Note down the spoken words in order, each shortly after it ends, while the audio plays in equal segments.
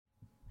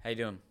How you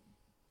doing?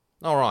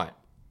 All right.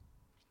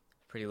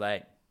 Pretty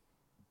late.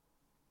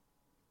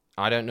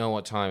 I don't know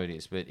what time it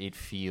is, but it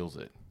feels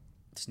it.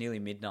 It's nearly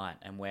midnight,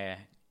 and we're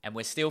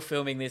still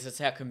filming this. That's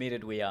how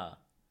committed we are.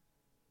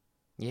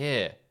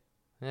 Yeah.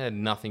 It had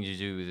nothing to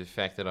do with the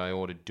fact that I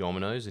ordered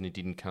Domino's and it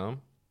didn't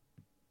come.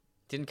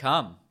 Didn't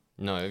come.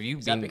 No, have you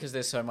Is been... that because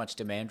there's so much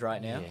demand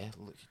right now? Yeah,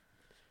 look.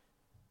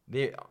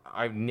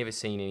 I've never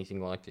seen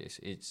anything like this.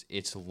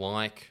 It's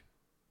like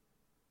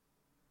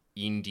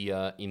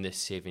India in the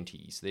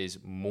 70s. There's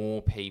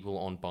more people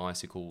on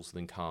bicycles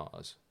than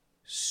cars.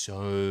 So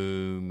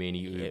many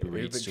Uber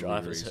Eats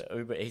deliveries.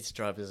 Uber Eats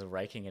drivers are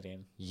raking it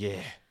in.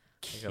 Yeah.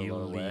 They got a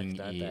lot of work,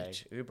 don't they?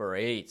 Uber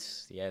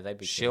Eats. Yeah, they'd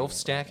be shelf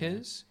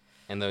stackers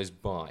and those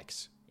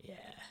bikes. Yeah.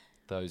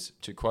 Those,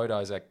 to quote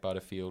Isaac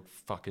Butterfield,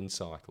 fucking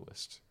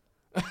cyclists.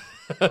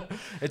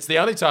 It's the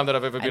only time that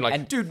I've ever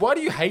been dude, why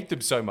do you hate them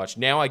so much?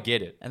 Now I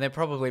get it. And they're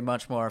probably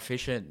much more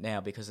efficient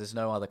now because there's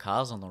no other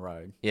cars on the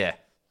road. Yeah.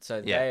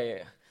 So yeah.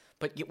 they...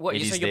 But what?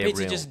 So your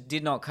pizza just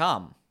did not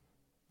come?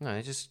 No,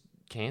 they just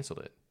cancelled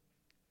it.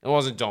 It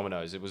wasn't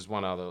Domino's. It was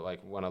one of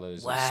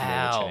those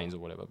smaller chains or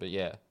whatever. But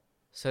yeah.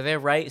 So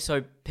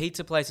so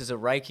pizza places are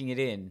raking it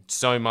in.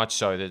 So much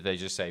so that they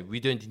just say, we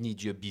don't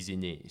need your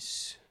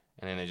business.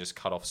 And then they just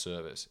cut off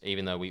service,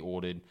 even though we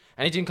ordered.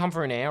 And it didn't come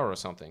for an hour or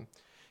something.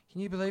 Can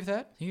you believe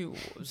that?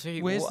 Where's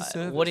the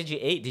service? What did you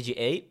eat? Did you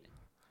eat?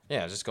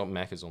 Yeah, I just got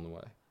Macca's on the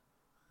way.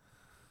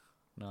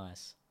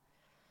 Nice.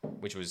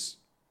 Which was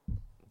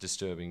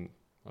disturbing,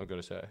 I've got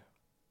to say.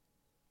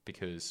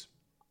 Because...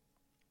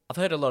 I've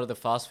heard a lot of the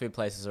fast food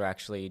places are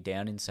actually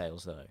down in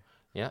sales, though.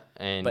 Yeah,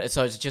 and... But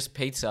so it's just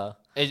pizza.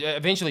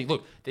 Eventually,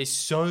 look, there's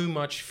so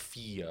much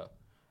fear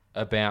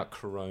about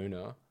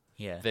Corona...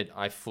 Yeah. That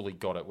I fully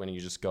got it when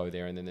you just go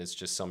there and then there's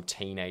just some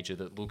teenager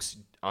that looks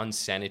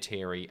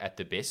unsanitary at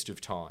the best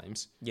of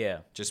times.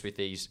 Yeah. Just with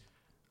these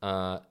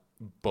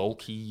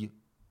bulky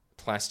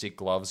plastic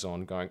gloves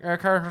on going,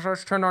 okay,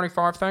 that's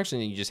 $10.95, thanks.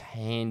 And then you just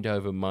hand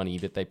over money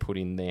that they put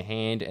in their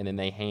hand and then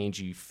they hand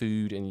you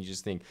food and you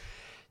just think,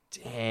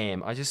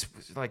 damn, I just,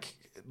 like,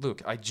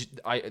 look,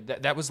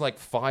 that was like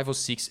 5 or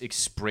 6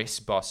 express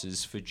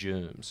buses for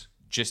germs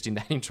just in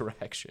that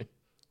interaction.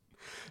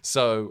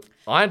 So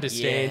I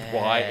understand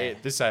why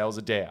the sales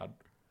are down,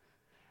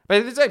 but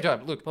at the same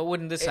time, look. But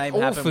wouldn't the same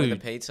happen with the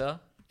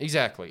pizza?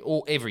 Exactly,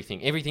 or everything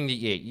that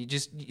you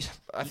eat.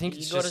 I think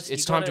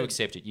it's time to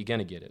accept it. You're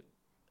gonna get it.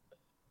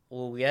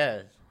 Well,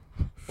 yeah.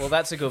 Well,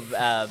 that's a good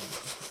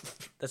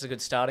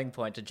starting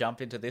point to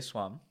jump into this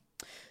one.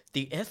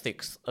 The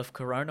ethics of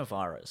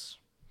coronavirus.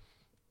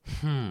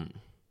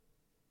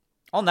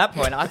 On that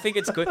point, I think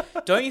it's good.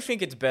 Don't you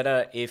think it's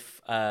better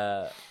if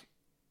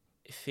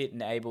fit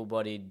and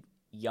able-bodied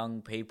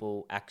young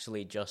people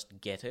actually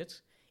just get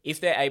it? If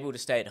they're able to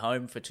stay at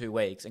home for 2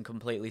 weeks and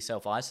completely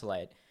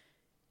self-isolate,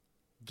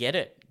 get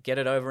it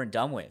over and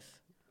done with.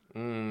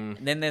 And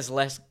then there's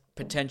less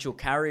potential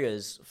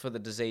carriers for the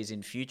disease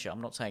in future.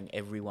 I'm not saying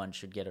everyone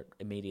should get it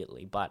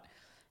immediately, but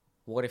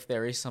what if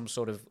there is some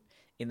sort of,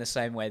 in the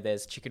same way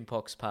there's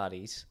chickenpox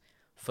parties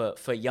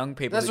for young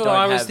people? That's what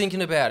I was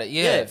thinking about it.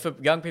 Yeah, for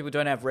young people who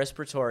don't have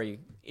respiratory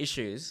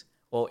issues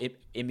or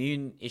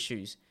immune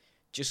issues.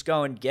 Just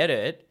go and get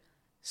it,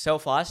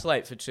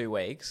 self-isolate for 2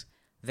 weeks,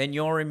 then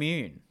you're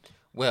immune.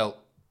 Well,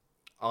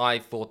 I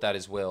thought that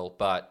as well,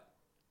 but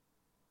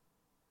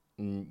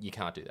you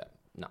can't do that.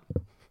 No.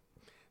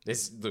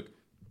 Look.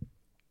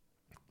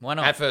 Why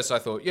not? At first I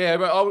thought, yeah,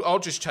 but I'll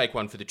just take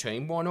one for the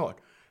team. Why not?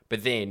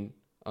 But then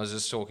I was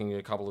just talking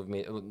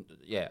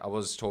to I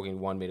was talking to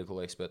one medical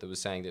expert that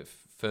was saying that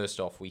first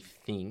off, we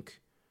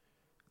think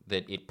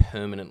that it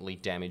permanently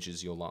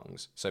damages your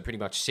lungs. So pretty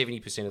much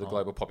 70% of the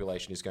global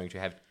population is going to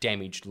have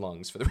damaged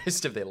lungs for the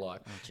rest of their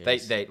life.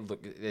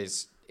 Look,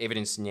 there's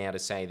evidence now to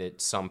say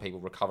that some people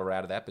recover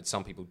out of that, but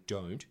some people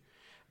don't.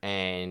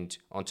 And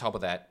on top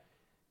of that,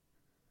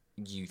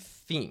 you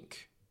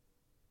think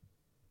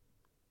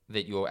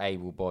that you're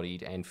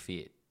able-bodied and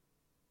fit.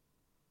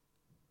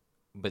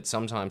 But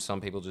sometimes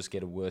some people just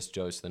get a worse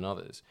dose than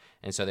others.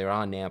 And so there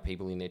are now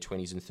people in their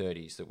 20s and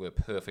 30s that were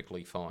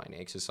perfectly fine,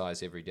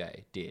 exercise every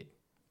day, dead.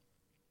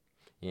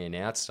 Yeah,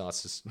 now it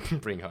starts to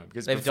bring home.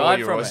 Because before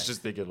you were always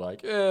just thinking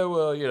like, yeah,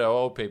 well,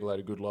 old people had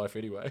a good life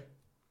anyway.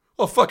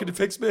 Oh, fuck, it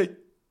affects me.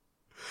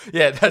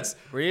 Yeah, that's...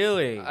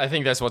 Really? I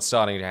think that's what's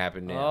starting to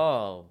happen now.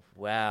 Oh,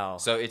 wow.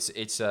 So it's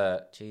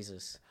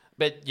Jesus.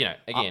 But,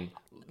 again,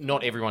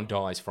 not everyone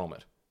dies from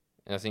it.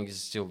 And I think it's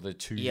still the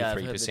 2 to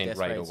 3%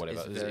 rate or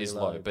whatever is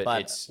low.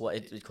 But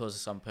it causes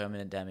some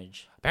permanent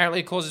damage. Apparently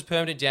it causes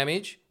permanent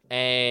damage.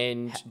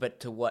 But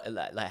to what?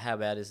 Like, how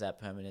bad is that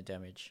permanent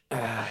damage?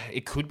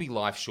 It could be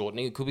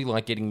life-shortening. It could be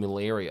like getting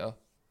malaria.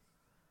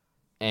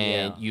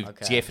 And you've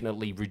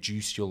definitely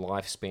reduced your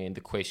lifespan.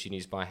 The question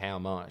is by how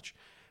much.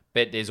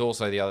 But there's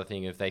also the other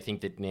thing of they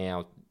think that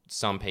now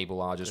some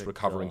people are just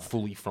recovering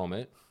fully from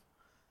it.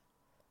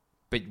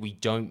 But we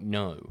don't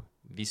know.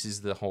 This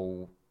is the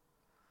whole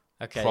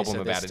problem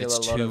about it. It's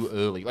too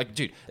early. Like,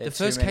 dude, the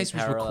first case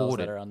was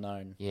recorded. That are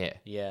unknown. Yeah.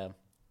 Yeah.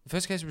 The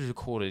first case was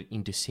recorded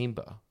in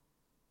December.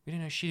 We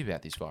don't know shit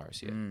about this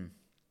virus yet.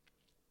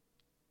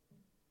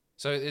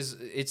 So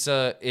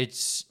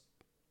it's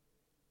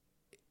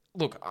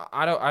look,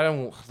 I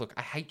don't look.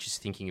 I hate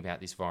just thinking about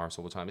this virus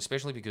all the time,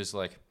 especially because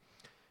like,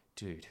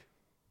 dude,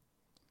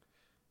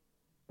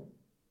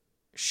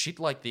 shit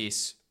like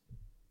this,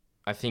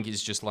 I think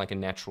is just like a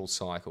natural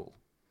cycle.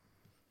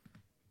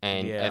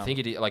 And Yeah. I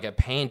think like a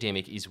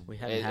pandemic is, We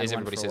hadn't had as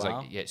one everybody for a says,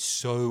 while. like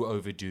so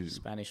overdue.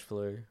 Spanish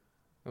flu.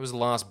 It was the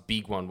last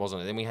big one,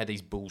 wasn't it? Then we had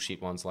these bullshit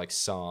ones like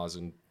SARS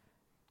and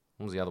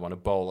what was the other one?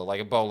 Ebola.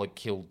 Like Ebola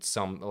killed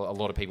a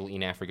lot of people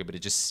in Africa, but it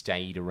just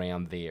stayed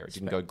around there. It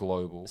didn't go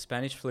global.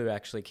 Spanish flu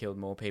actually killed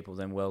more people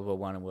than World War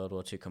One and World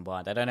War Two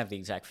combined. I don't have the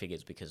exact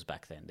figures because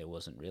back then there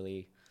wasn't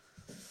really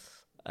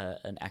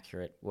an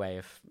accurate way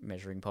of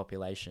measuring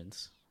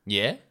populations.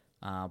 Yeah.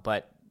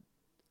 But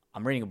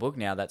I'm reading a book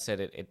now that said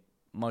it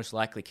most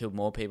likely killed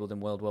more people than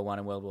World War One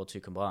and World War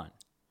Two combined.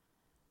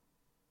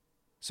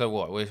 So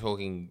what? We're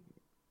talking.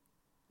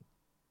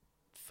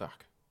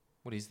 Fuck.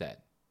 What is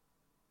that?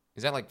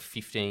 Is that like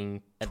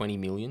 15, 20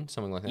 million,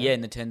 something like that? Yeah,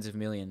 in the tens of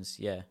millions.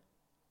 Yeah.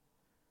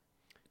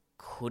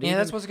 Could Yeah, even,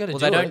 that's what's gonna well,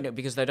 do they don't it. know,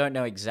 because they don't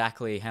know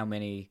exactly how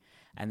many,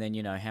 and then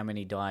how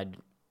many died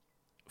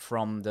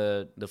from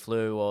the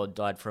flu or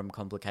died from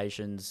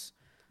complications.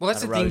 Well,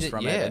 that's that the thing. arose That,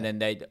 from yeah. it, and then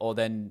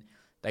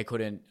they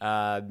couldn't.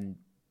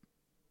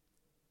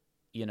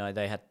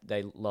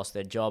 They lost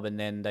their job, and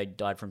then they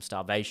died from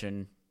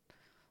starvation.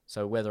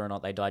 So whether or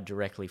not they died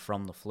directly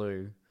from the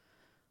flu,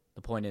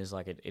 the point is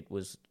like it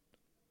was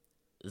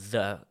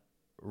the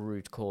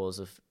root cause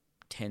of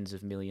tens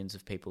of millions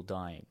of people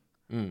dying.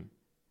 Mm.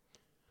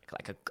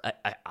 Like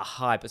a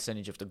high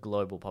percentage of the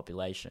global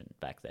population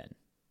back then.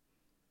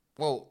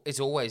 Well, it's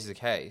always the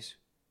case.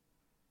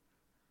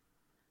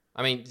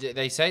 I mean,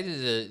 they say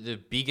that the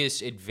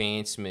biggest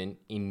advancement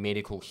in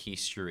medical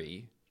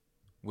history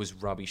was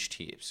rubbish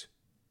tips.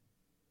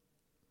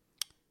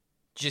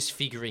 Just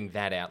figuring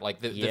that out.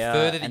 Like, the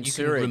further that and you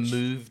sewage. can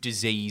remove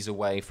disease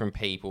away from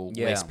people,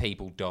 Yeah. less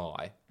people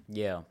die.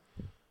 Yeah.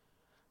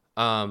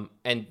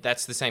 And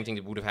that's the same thing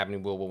that would have happened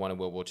in World War One and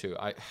World War Two.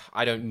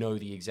 I don't know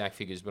the exact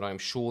figures, but I'm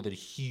sure that a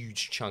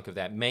huge chunk of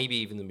that, maybe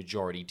even the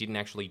majority, didn't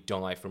actually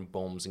die from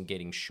bombs and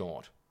getting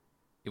shot.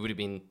 It would have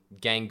been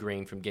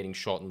gangrene from getting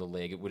shot in the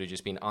leg. It would have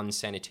just been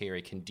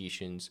unsanitary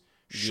conditions.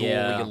 Surely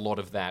Yeah. a lot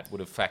of that would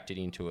have factored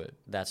into it.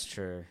 That's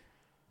true.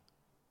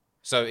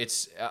 So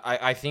it's,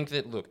 I think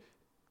that, look,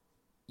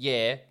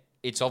 yeah,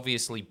 it's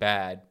obviously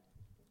bad.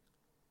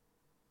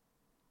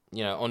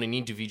 You know, on an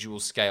individual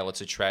scale, it's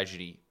a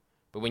tragedy.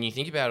 But when you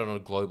think about it on a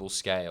global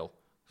scale,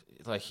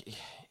 like,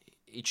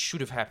 it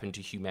should have happened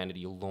to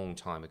humanity a long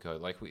time ago.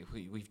 Like,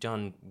 we've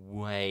done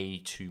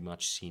way too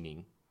much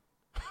sinning.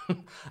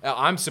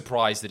 I'm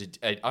surprised that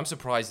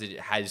it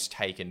has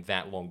taken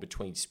that long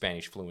between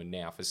Spanish flu and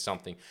now for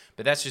something.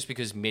 But that's just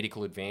because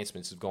medical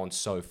advancements have gone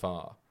so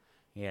far.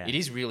 Yeah. It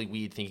is really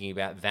weird thinking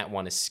about that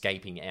one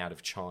escaping out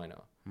of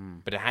China.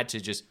 But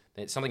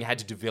something had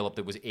to develop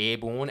that was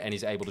airborne and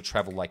is able to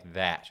travel like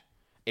that.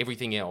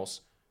 Everything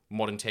else,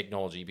 modern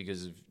technology,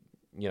 because of,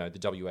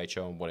 the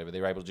WHO and whatever,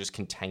 they're able to just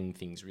contain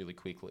things really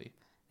quickly.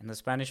 And the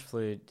Spanish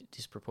flu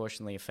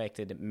disproportionately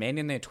affected men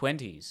in their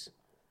 20s.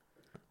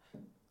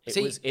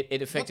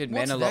 It affected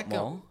men a lot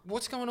more.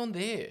 What's going on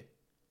there?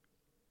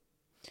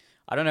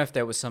 I don't know if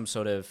there was some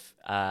sort of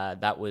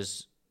that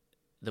was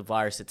the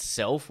virus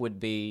itself would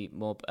be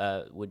more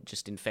would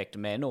just infect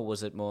men, or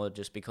was it more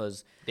just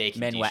because Their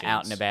men were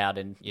out and conditions. about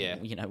and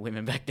Yeah.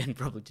 women back then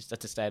probably just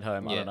had to stay at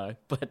home. I Yeah. don't know,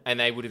 but And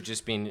they would have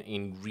just been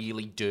in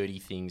really dirty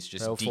things,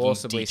 just They were digging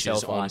forcibly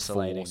ditches on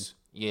self-isolating. force.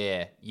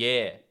 Yeah.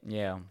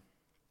 yeah.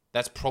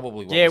 That's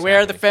probably what Yeah, was where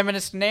are the happening.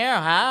 feminists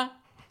now, huh?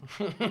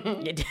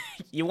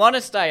 you want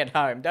to stay at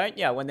home, don't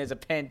you? When there's a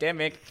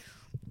pandemic.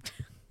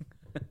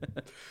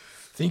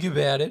 Think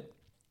about it.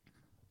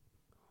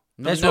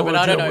 No, what but we're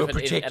I don't doing, know we're if it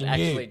protecting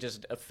actually you.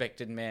 just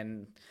affected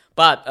men.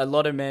 But a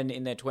lot of men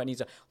in their 20s...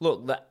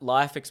 Look, the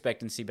life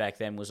expectancy back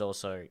then was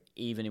also,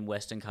 even in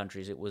Western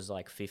countries, it was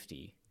like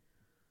 50.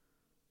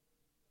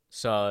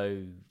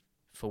 So,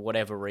 for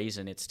whatever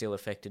reason, it still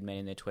affected men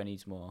in their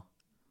 20s more.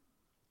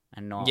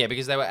 And not... Yeah,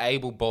 because they were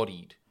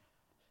able-bodied.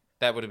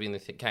 That would have been the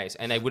case.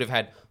 And they would have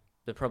had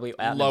They're probably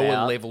out and about.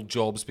 lower-level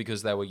jobs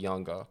because they were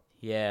younger.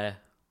 Yeah.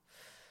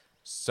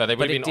 So they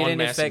would But have it been en didn't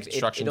masse affect...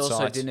 construction It also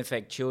sites. didn't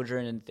affect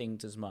children and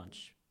things as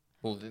much.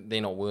 Well, they're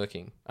not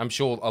working. I'm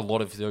sure a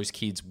lot of those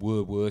kids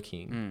were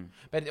working. Hmm.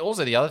 But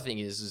also the other thing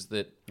is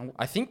that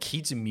I think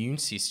kids' immune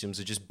systems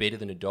are just better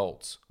than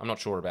adults. I'm not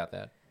sure about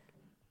that.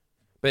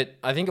 But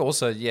I think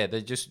also, yeah,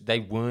 they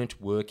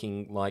weren't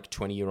working like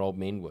 20-year-old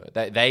men were.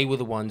 They were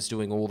the ones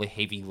doing all the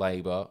heavy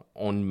labor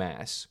en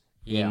masse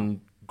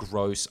in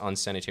gross,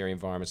 unsanitary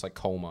environments like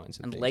coal mines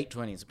and things. Late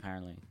 20s,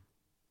 apparently.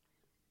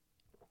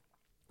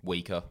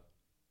 Weaker.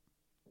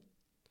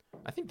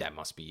 I think that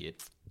must be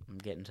it. I'm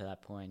getting to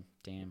that point.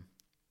 Damn.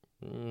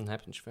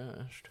 Happens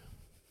fast.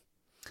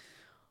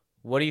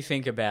 What do you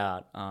think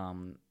about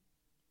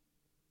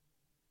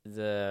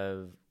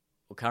the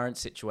current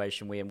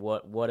situation we're in?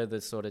 What are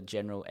the sort of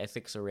general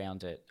ethics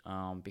around it?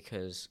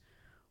 Because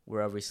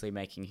we're obviously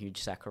making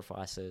huge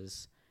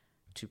sacrifices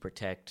to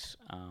protect,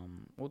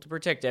 to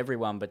protect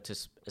everyone, but to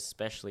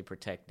especially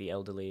protect the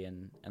elderly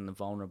and the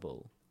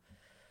vulnerable.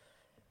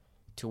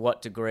 To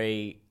what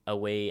degree are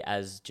we,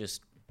 as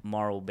just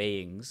moral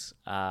beings,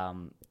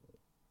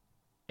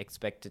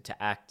 expected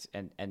to act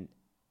and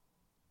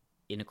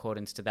in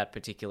accordance to that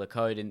particular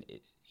code? And,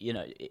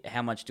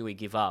 how much do we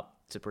give up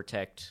to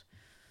protect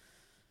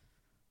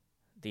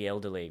the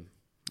elderly?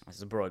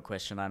 It's a broad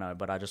question, I know,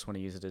 but I just want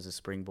to use it as a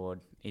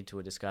springboard into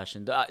a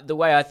discussion. The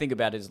way I think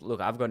about it is,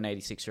 look, I've got an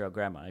 86-year-old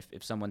grandma.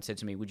 If someone said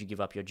to me, would you give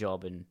up your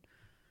job and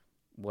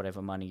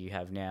whatever money you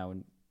have now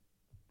and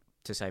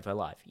to save her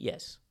life?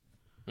 Yes.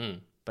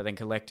 But then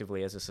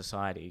collectively as a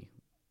society,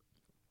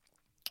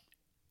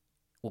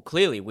 well,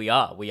 clearly we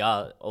are. We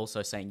are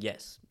also saying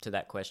yes to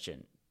that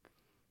question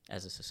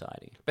as a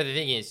society. But the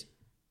thing is,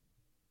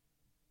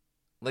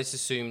 let's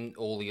assume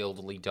all the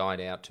elderly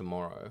died out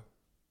tomorrow.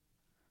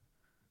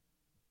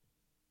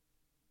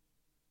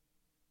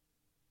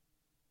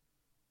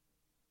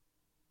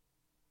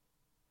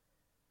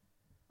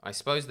 I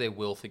suppose their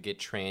wealth would get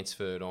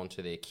transferred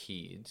onto their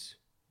kids.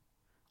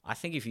 I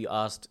think if you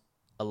asked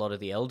a lot of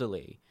the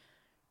elderly,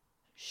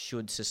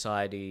 should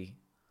society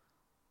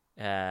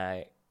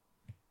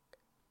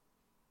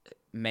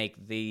make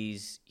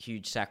these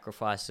huge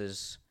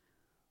sacrifices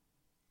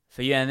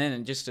for you? And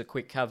then just a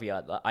quick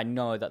caveat, I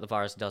know that the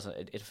virus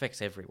it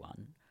affects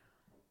everyone,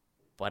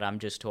 but I'm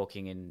just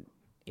talking in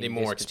they're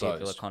more this particular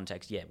exposed.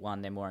 Context. Yeah,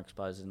 one, they're more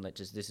exposed, and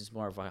this is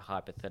more of a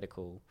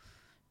hypothetical,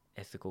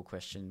 ethical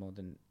question more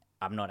than...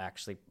 I'm not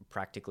actually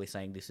practically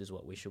saying this is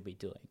what we should be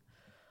doing.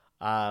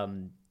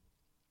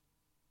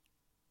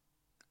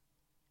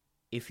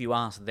 If you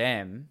ask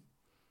them,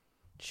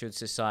 should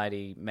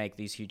society make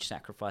these huge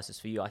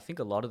sacrifices for you? I think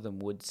a lot of them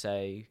would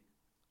say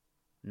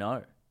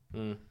no.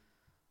 But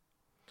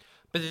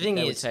the thing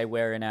They is... would say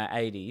we're in our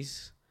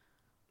 80s.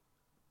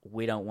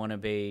 We don't want to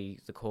be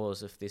the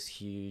cause of this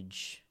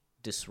huge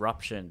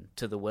disruption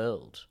to the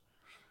world.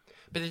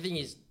 But the thing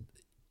is,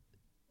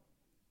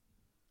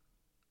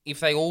 if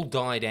they all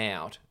died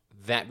out,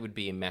 that would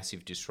be a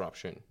massive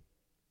disruption.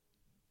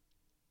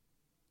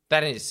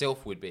 That in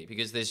itself would be,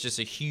 because there's just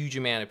a huge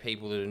amount of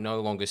people that are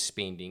no longer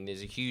spending.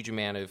 There's a huge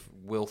amount of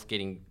wealth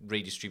getting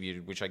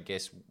redistributed, which I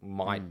guess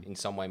might in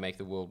some way make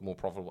the world more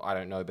profitable. I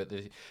don't know, but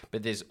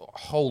there's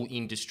whole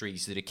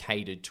industries that are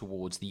catered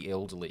towards the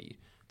elderly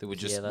that would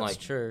just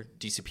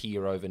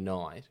disappear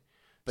overnight.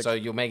 So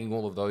you're making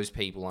all of those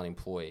people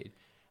unemployed.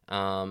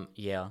 And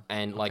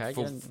like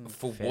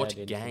for what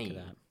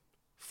gain?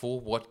 For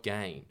what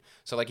gain?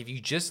 So like if you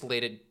just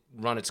let it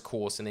run its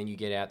course and then you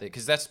get out there,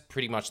 because that's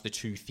pretty much the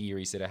two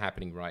theories that are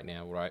happening right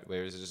now, right?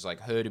 Whereas it's just like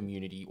herd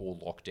immunity or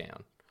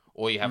lockdown,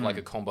 or you have like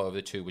a combo of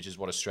the two, which is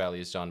what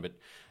Australia's done, but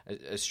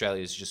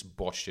Australia's just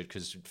botched it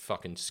because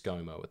fucking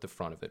ScoMo at the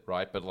front of it,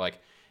 right? But like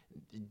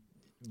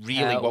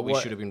really what we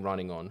should have been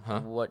running on,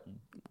 huh? What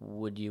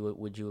would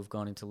you have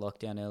gone into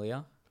lockdown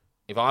earlier?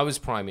 If I was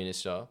Prime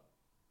Minister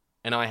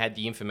and I had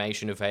the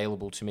information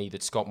available to me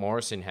that Scott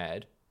Morrison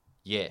had,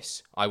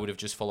 yes, I would have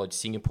just followed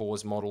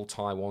Singapore's model,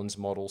 Taiwan's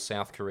model,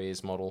 South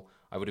Korea's model.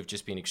 I would have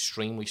just been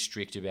extremely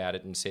strict about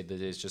it and said that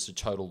there's just a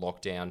total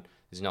lockdown.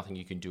 There's nothing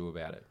you can do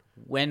about it.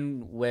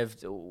 When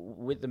with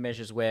the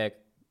measures we're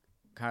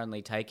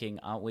currently taking,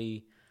 aren't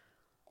we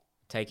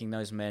taking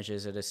those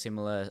measures at a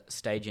similar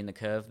stage in the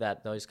curve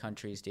that those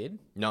countries did?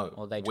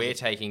 No, we're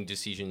taking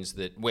decisions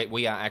that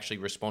we are actually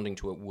responding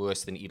to it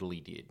worse than Italy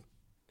did.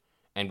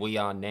 And we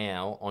are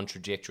now on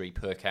trajectory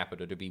per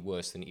capita to be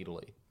worse than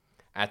Italy.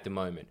 At the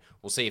moment.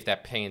 We'll see if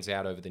that pans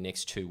out over the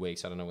next 2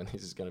 weeks. I don't know when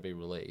this is going to be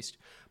released.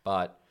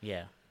 But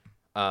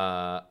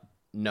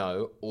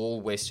no,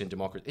 all Western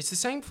democracies... It's the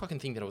same fucking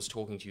thing that I was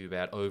talking to you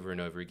about over and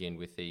over again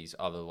with these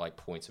other like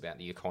points about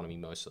the economy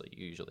mostly,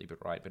 usually.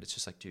 But it's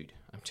just like, dude,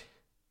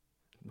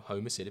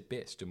 Homer said it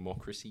best.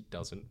 Democracy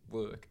doesn't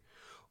work.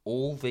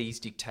 All these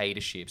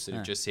dictatorships that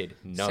have just said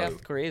no...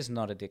 South Korea is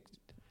not a dictatorship.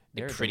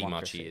 It pretty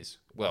much is.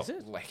 Well,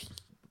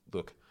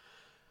 look...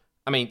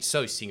 I mean,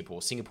 so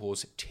Singapore.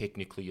 Singapore's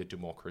technically a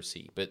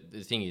democracy. But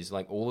the thing is,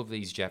 like, all of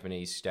these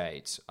Japanese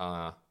states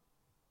are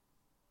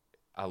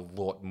a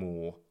lot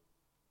more...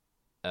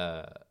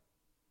 I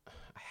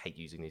hate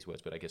using these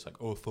words, but I guess, like,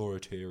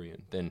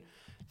 authoritarian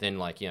than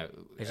like,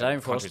 Is that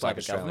enforced by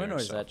the government, or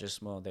is that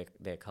just more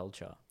their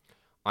culture?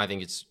 I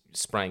think it's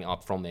sprang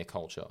up from their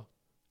culture,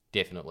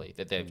 definitely.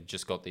 That they've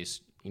just got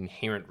this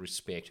inherent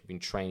respect, been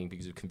training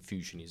because of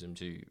Confucianism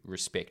to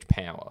respect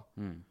power.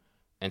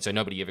 And so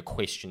nobody ever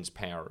questions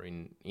power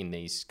in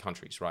these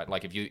countries, right?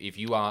 Like if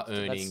you are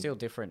earning... That's still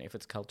different if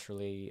it's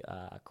culturally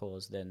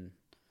caused than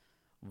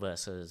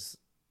versus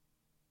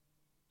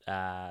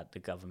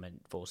the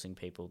government forcing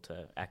people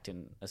to act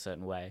in a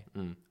certain way.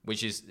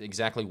 Which is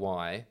exactly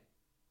why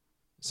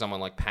someone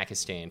like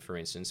Pakistan, for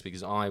instance,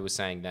 because I was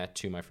saying that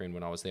to my friend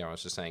when I was there, I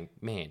was just saying,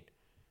 man,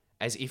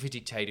 as if a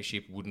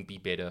dictatorship wouldn't be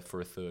better for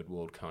a third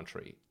world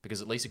country,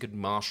 because at least it could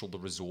marshal the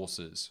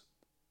resources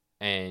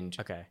and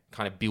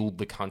kind of build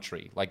the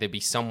country. Like there'd be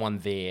someone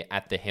there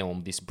at the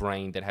helm, this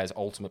brain that has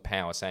ultimate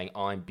power saying,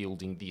 I'm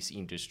building this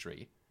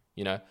industry,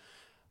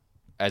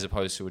 as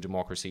opposed to a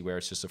democracy where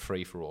it's just a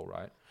free-for-all,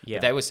 right? Yeah.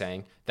 But they were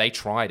saying they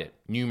tried it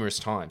numerous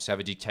times to have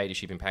a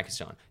dictatorship in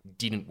Pakistan.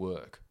 Didn't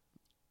work.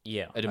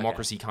 Yeah. A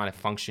democracy kind of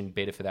functioned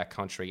better for that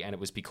country, and it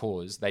was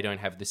because they don't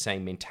have the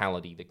same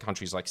mentality that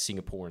countries like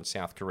Singapore and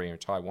South Korea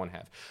and Taiwan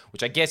have,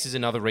 which I guess is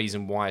another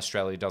reason why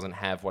Australia doesn't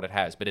have what it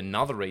has. But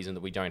another reason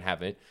that we don't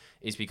have it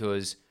is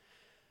because,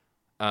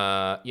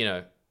 all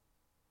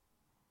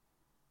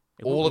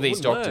of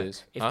these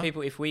doctors...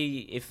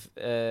 If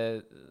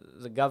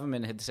the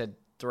government had said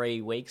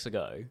 3 weeks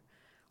ago,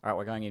 all right,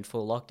 we're going in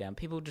full lockdown,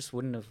 people just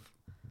wouldn't have...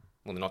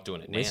 Well, they're not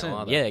doing it listened. now,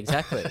 are they? Yeah,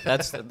 exactly. It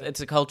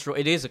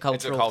is a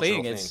cultural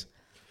thing.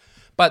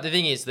 But the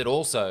thing is that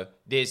also,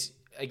 there's,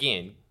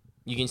 again,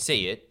 you can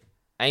see it,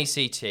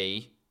 ACT,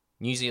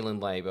 New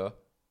Zealand Labor,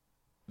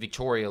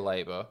 Victoria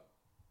Labor,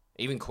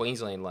 even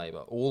Queensland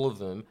Labor, all of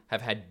them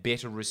have had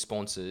better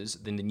responses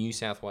than the New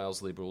South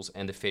Wales Liberals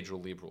and the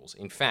federal Liberals.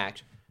 In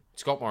fact,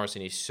 Scott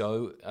Morrison is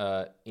so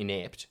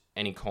inept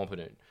and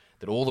incompetent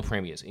that all the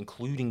premiers,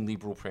 including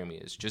Liberal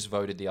premiers, just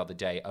voted the other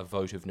day a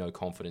vote of no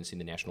confidence in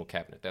the National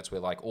Cabinet. That's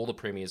where like all the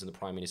premiers and the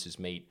prime ministers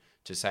meet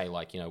to say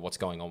like, what's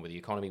going on with the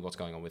economy, what's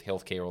going on with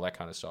healthcare, all that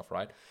kind of stuff,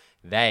 right?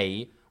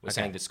 They were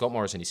saying that Scott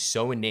Morrison is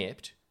so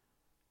inept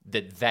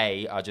that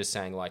they are just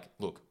saying like,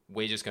 look,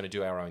 we're just going to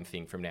do our own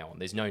thing from now on.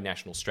 There's no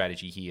national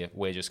strategy here.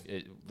 We're just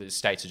the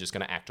states are just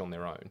going to act on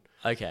their own.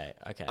 Okay.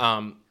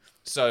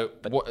 So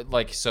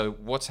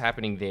what's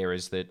happening there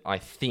is that I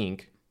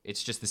think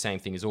it's just the same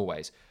thing as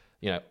always.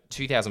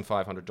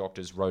 2,500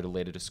 doctors wrote a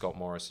letter to Scott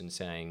Morrison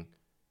saying,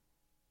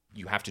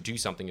 you have to do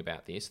something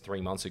about this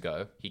 3 months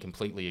ago. He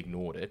completely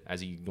ignored it,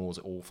 as he ignores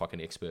all fucking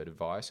expert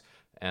advice.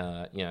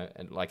 When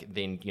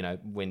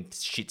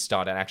shit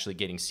started actually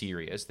getting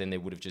serious, then there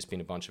would have just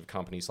been a bunch of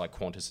companies like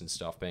Qantas and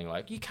stuff being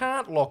like, you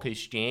can't lock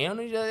us down,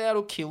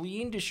 that'll kill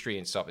the industry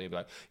and stuff. And they'd be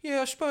like,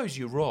 yeah, I suppose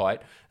you're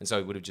right. And so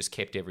it would have just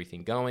kept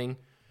everything going.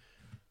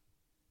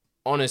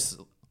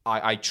 Honestly,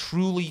 I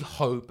truly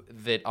hope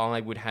that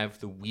I would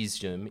have the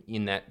wisdom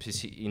in that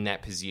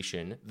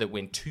position that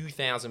when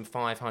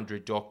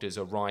 2,500 doctors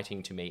are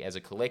writing to me as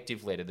a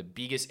collective letter, the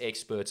biggest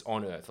experts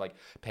on earth, like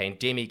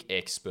pandemic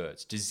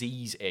experts,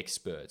 disease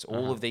experts,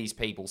 all of these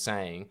people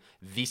saying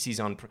this is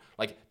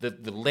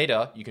the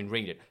letter, you can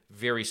read it,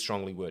 very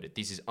strongly worded.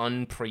 This is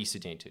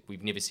unprecedented.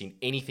 We've never seen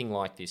anything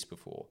like this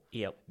before.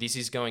 Yep. This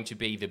is going to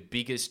be the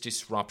biggest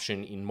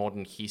disruption in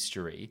modern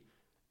history.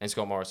 And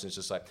Scott Morrison's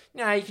just like,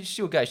 no, you can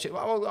still go.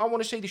 I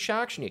want to see the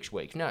Sharks next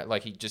week. No,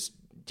 like he just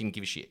didn't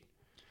give a shit.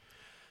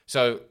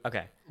 So,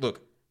 look,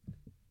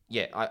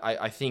 yeah,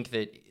 I think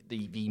that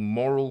the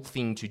moral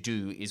thing to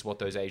do is what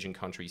those Asian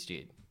countries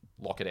did.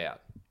 Lock it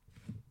out.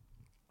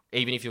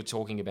 Even if you're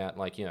talking about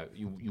like,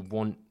 you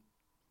want,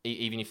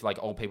 even if like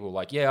old people are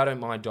like, yeah, I don't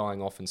mind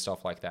dying off and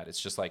stuff like that. It's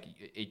just like,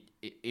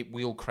 it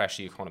will crash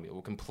the economy. It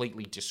will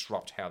completely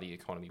disrupt how the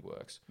economy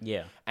works.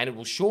 Yeah. And it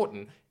will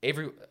shorten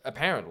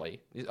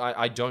apparently,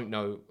 I don't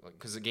know,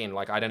 because again,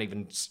 like I don't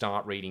even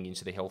start reading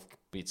into the health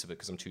bits of it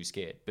because I'm too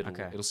scared. But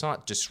it'll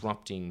start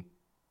disrupting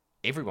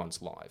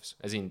everyone's lives.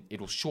 As in,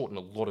 it'll shorten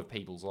a lot of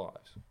people's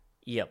lives.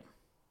 Yep.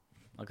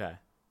 Okay.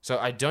 So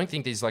I don't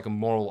think there's like a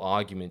moral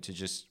argument to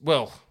just,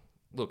 well,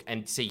 look,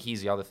 and see,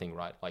 here's the other thing,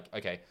 right? Like,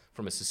 okay,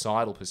 from a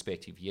societal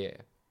perspective, yeah.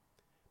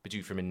 But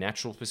dude, from a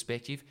natural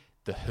perspective,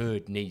 the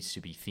herd needs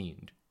to be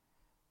thinned.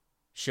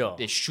 Sure.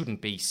 There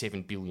shouldn't be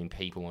 7 billion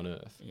people on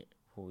Earth. Yeah.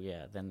 Well,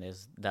 yeah, then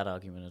there's that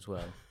argument as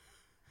well.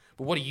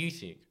 But what do you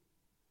think?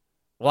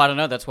 Well, I don't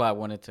know. That's why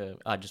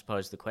I just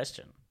posed the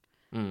question.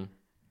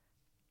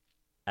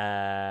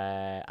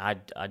 I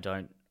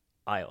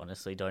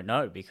honestly don't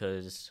know,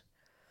 because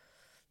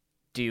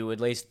do you at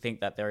least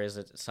think that there is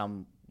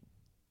some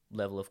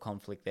level of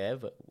conflict there,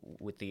 but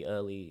with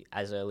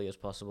as early as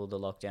possible, the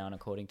lockdown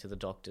according to the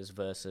doctors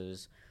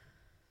versus...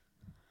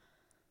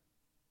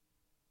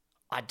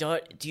 do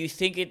you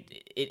think it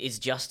is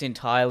just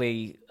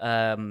entirely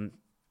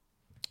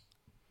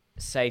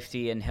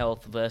safety and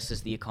health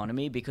versus the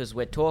economy? Because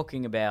we're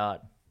talking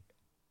about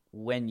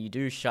when you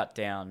do shut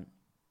down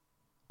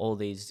all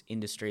these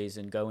industries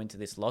and go into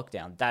this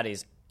lockdown, that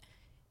is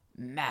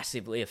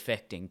massively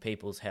affecting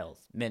people's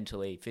health,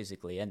 mentally,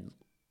 physically, and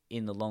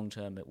in the long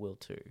term it will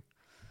too.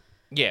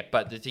 Yeah,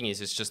 but the thing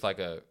is, it's just like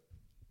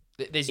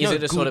there's no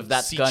good sort of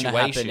that's going to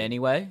happen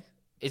anyway?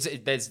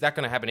 There's that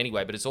going to happen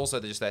anyway, but it's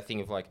also just that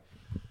thing of like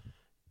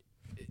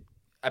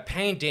a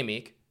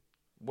pandemic,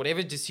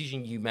 whatever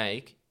decision you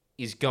make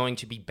is going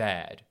to be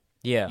bad.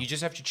 Yeah. You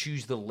just have to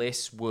choose the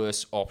less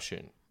worse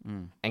option.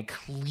 And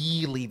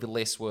clearly the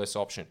less worse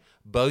option,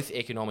 both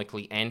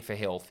economically and for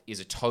health,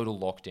 is a total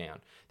lockdown.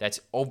 That's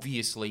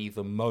obviously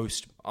the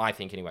most, I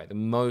think anyway, the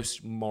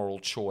most moral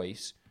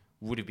choice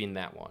would have been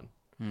that one.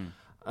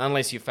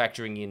 Unless you're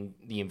factoring in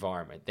the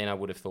environment. Then I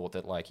would have thought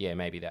that, like, yeah,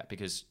 maybe that.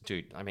 Because,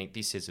 dude, I mean,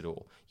 this says it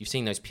all. You've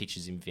seen those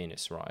pictures in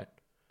Venice, right?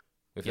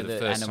 Where for the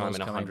first time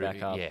in 100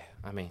 years. Yeah,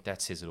 I mean,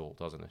 that says it all,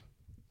 doesn't it?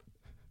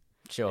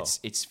 Sure.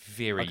 It's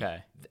very...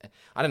 Okay.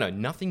 I don't know.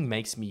 Nothing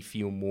makes me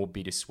feel more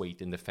bittersweet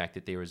than the fact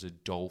that there is a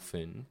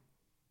dolphin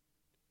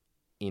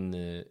in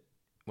the...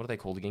 What are they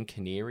called again?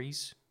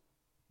 Canaries?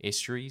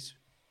 estuaries,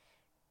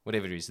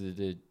 whatever it is,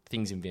 the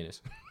things in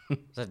Venice.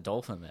 There's a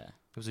dolphin there.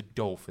 There was a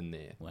dolphin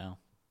there. Wow.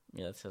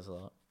 Yeah, that says a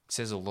lot. It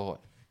says a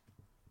lot.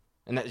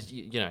 And that,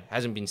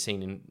 hasn't been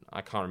seen in,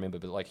 I can't remember,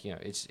 but like,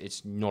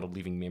 it's not a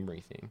living memory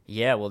thing.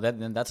 Yeah, well,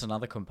 then that's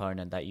another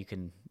component that you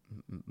can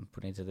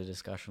put into the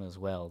discussion as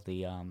well.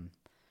 The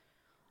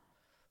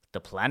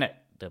planet,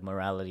 the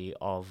morality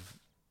of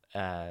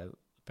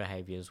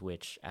behaviors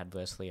which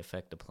adversely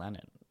affect the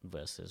planet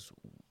versus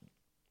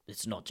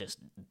it's not just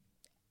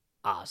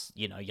us,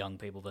 young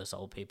people versus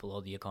old people,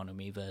 or the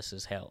economy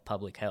versus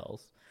public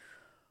health.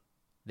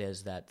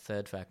 There's that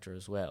third factor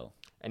as well.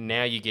 And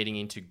now you're getting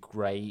into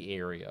grey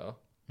area.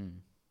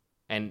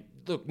 And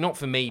look, not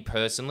for me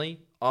personally,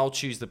 I'll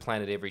choose the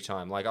planet every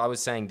time. Like I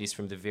was saying this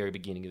from the very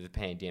beginning of the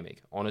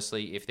pandemic.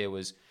 Honestly, if there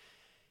was...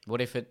 What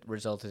if it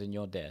resulted in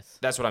your death?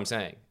 That's what I'm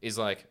saying. Is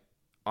like,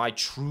 I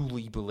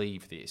truly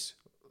believe this.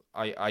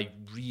 I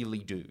really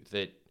do.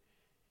 That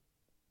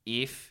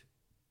if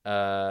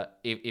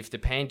the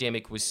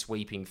pandemic was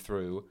sweeping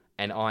through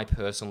and I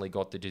personally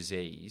got the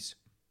disease,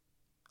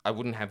 I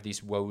wouldn't have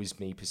this woe is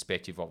me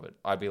perspective of it.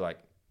 I'd be like,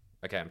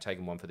 okay, I'm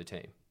taking one for the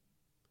team.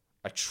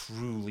 I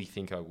truly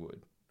think I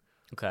would.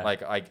 Okay.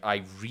 Like,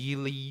 I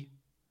really...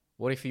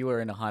 What if you were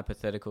in a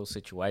hypothetical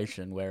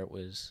situation where it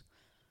was...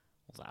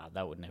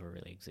 that would never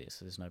really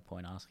exist. There's no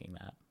point asking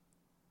that.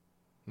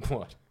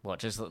 What? What,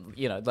 just,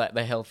 like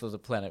the health of the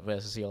planet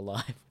versus your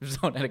life. If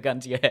someone had a gun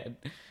to your head,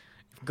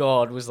 if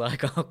God was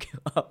like,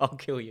 I'll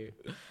kill you.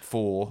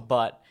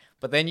 But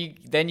then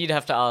you'd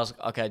have to ask,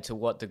 okay, to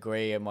what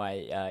degree am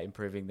I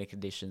improving the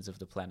conditions of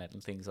the planet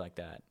and things like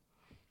that?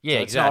 Yeah,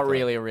 so exactly. It's not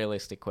really a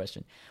realistic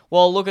question.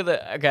 Well, what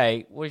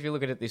if you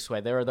look at it this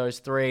way? There are those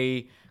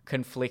three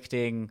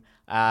conflicting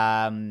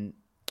moral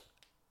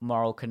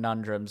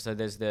conundrums. So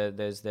there's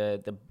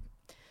the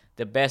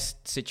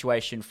best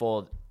situation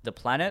for the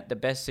planet, the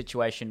best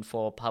situation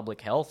for public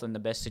health, and the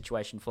best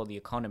situation for the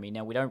economy.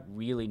 Now, we don't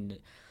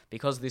really...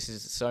 Because this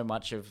is so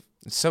much of...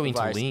 It's so the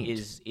virus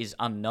interlinked. is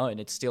unknown.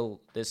 It's still...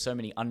 There's so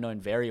many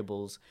unknown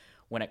variables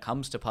when it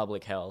comes to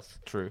public health.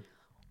 True.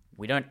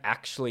 We don't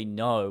actually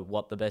know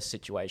what the best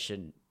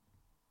situation...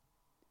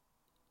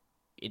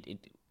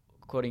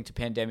 According to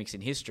pandemics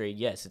in history,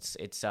 yes,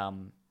 it's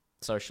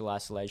social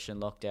isolation,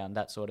 lockdown,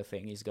 that sort of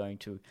thing is going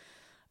to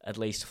at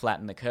least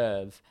flatten the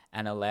curve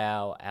and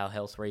allow our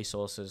health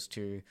resources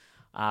to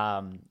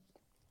at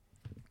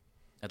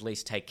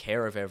least take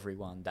care of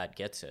everyone that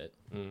gets it.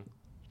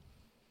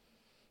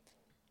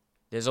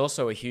 There's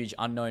also a huge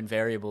unknown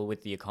variable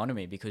with the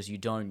economy because you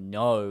don't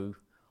know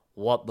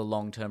what the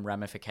long-term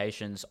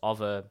ramifications of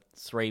a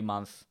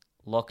 3-month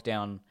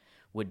lockdown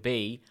would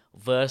be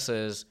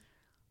versus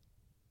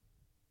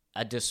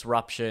a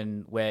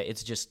disruption where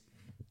it's just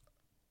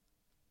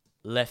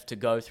left to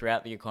go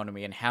throughout the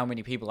economy, and how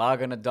many people are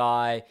going to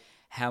die,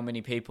 how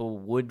many people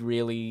would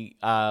really,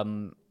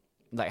 how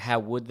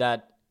would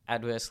that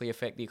adversely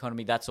affect the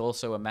economy? That's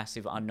also a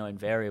massive unknown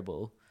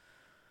variable.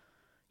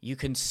 You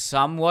can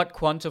somewhat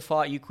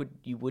quantify,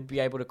 you would be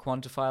able to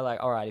quantify,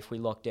 like, all right, if we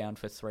lock down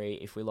for 3,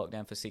 if we lock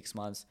down for 6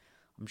 months,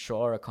 I'm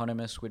sure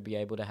economists would be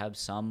able to have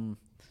some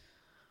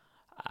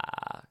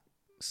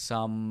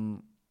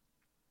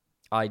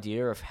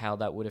idea of how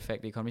that would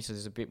affect the economy. So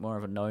there's a bit more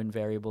of a known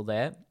variable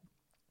there.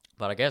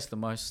 But I guess the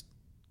most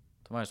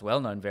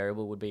well-known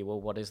variable would be, well,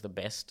 what is the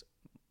best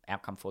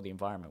outcome for the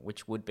environment?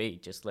 Which would be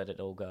just let it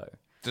all go.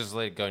 Just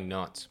let it go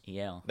nuts.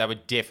 Yeah. That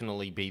would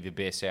definitely be the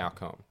best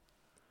outcome.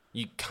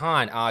 You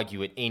can't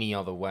argue it any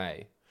other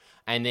way.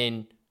 And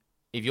then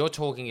if you're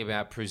talking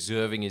about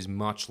preserving as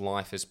much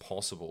life as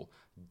possible,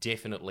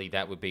 definitely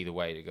that would be the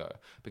way to go.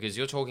 Because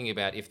you're talking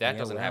about if that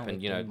doesn't happen,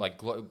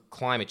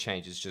 climate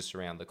change is just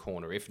around the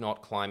corner. If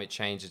not climate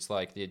change, it's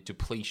like the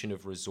depletion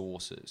of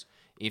resources.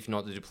 If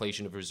not the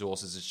depletion of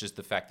resources, it's just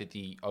the fact that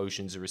the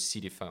oceans are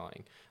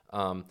acidifying.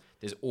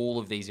 There's all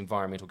of these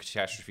environmental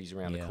catastrophes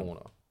around the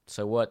corner.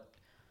 So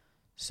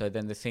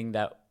then the thing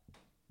that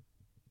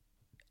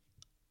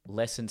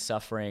lessens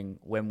suffering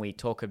when we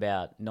talk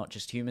about not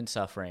just human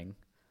suffering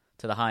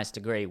to the highest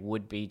degree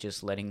would be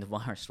just letting the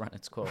virus run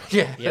its course.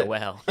 Yeah,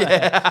 well.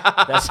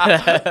 That's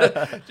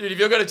Dude, if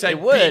you're going to take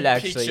it would, big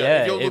actually, picture,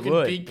 yeah, if you're looking it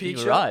would. big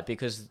picture... You're right,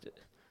 because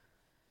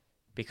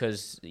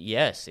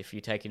yes, if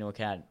you take into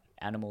account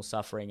animal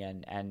suffering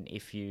and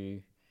if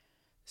you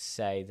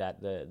say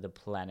that the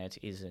planet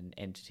is an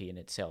entity in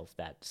itself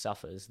that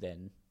suffers,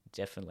 then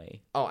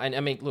definitely. Oh, and I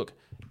mean, look,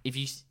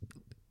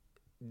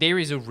 there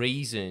is a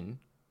reason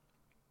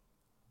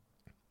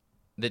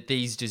that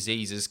these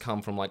diseases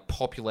come from like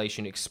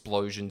population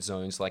explosion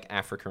zones like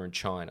Africa and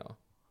China.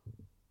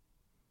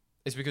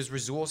 It's because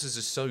resources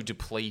are so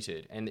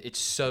depleted and it's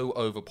so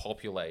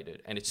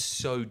overpopulated and it's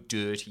so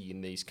dirty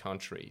in these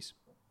countries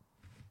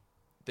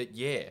that,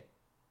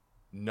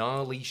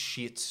 gnarly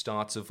shit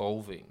starts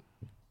evolving.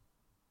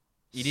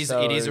 It is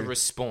a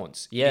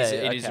response. Yeah,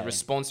 it is a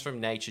response from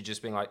nature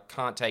just being like,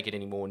 can't take it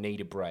anymore,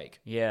 need a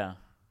break. Yeah.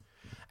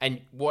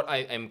 And what I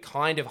am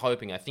kind of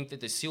hoping, I think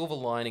that the silver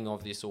lining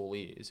of this all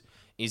is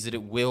that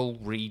it will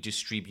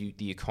redistribute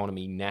the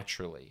economy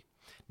naturally.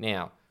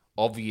 Now,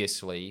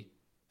 obviously,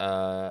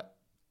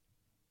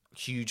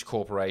 huge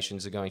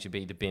corporations are going to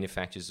be the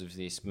benefactors of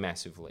this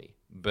massively.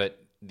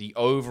 But the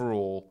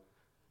overall,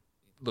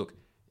 look,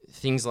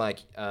 things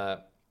like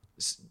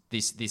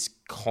this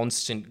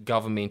constant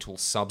governmental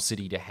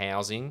subsidy to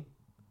housing,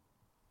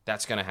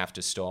 that's going to have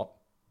to stop.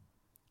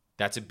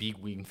 That's a big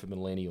win for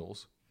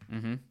millennials.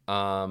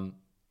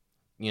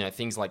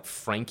 Things like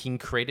franking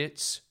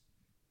credits.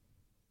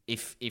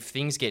 If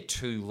things get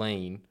too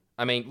lean,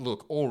 I mean,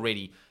 look,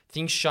 already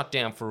things shut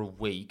down for a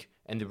week,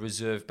 and the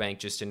Reserve Bank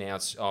just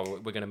announced, oh,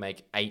 we're going to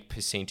make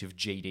 8% of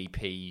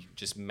GDP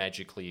just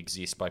magically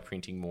exist by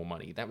printing more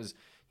money. That was,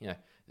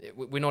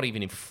 we're not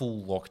even in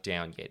full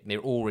lockdown yet. And they're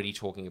already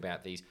talking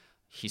about these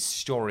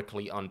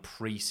historically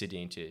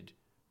unprecedented,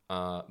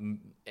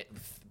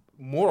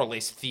 more or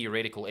less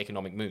theoretical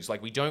economic moves.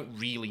 Like, we don't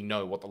really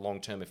know what the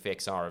long-term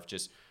effects are of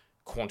just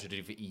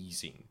quantitative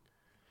easing.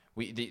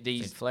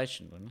 These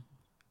Inflation, wouldn't it?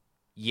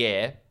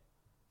 Yeah,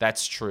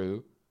 that's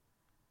true.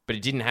 But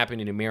it didn't happen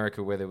in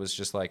America, where there was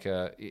just like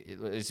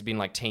it's been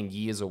like 10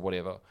 years or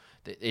whatever.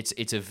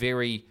 It's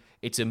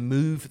a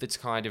move that's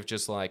kind of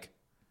just like,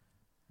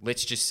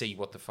 let's just see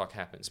what the fuck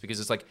happens. Because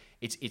it's like,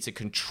 it's a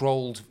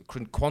controlled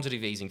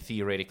quantitative easing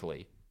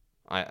theoretically.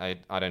 I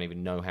don't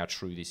even know how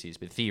true this is,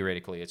 but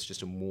theoretically it's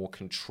just a more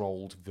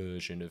controlled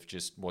version of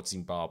just what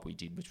Zimbabwe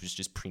did, which was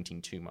just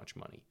printing too much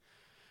money.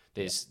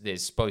 There's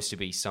supposed to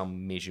be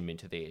some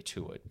measurement there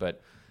to it,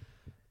 but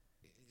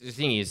the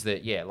thing is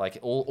that, like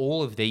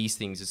all of these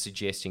things are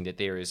suggesting that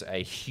there is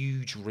a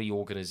huge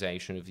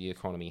reorganization of the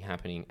economy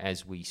happening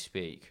as we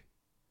speak.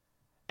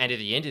 And at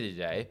the end of the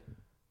day,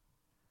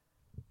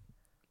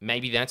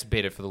 maybe that's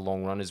better for the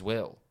long run as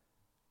well.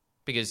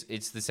 Because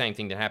it's the same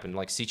thing that happened.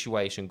 Like,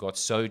 situation got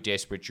so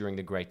desperate during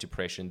the Great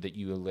Depression that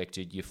you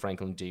elected your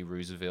Franklin D.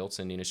 Roosevelts,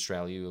 and in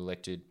Australia you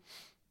elected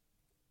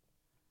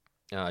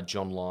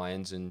John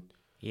Lyons and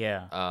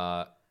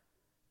your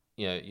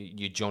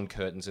John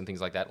Curtins and things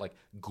like that. Like,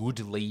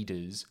 good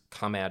leaders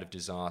come out of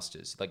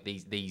disasters. Like,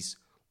 these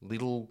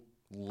little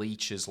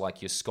leeches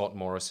like your Scott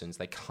Morrisons,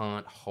 they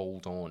can't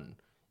hold on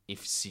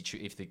if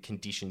the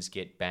conditions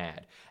get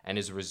bad. And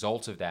as a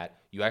result of that,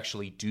 you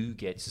actually do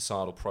get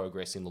societal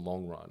progress in the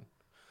long run.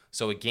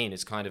 So again,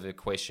 it's kind of a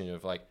question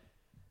of like,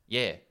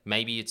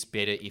 maybe it's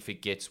better if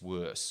it gets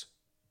worse.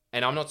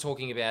 And I'm not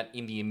talking about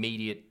in the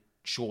immediate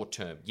short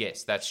term.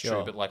 Yes, that's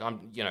true. But like,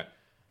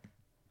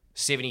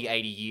 70,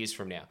 80 years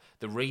from now,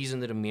 the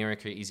reason that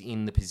America is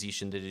in the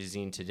position that it is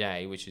in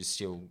today, which is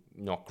still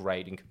not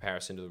great in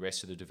comparison to the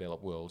rest of the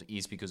developed world,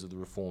 is because of the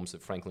reforms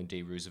that Franklin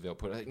D. Roosevelt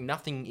put. Like,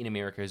 nothing in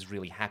America has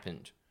really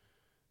happened.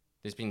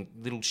 There's been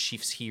little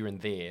shifts here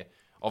and there.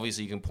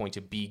 Obviously, you can point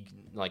to big,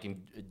 like,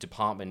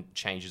 department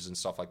changes and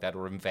stuff like that,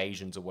 or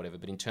invasions or whatever.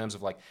 But in terms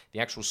of like the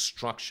actual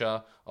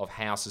structure of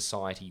how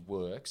society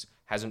works,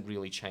 hasn't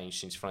really changed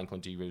since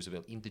Franklin D.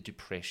 Roosevelt in the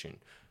Depression.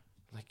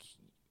 Like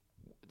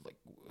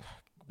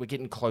we're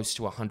getting close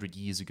to 100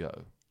 years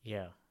ago.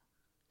 Yeah.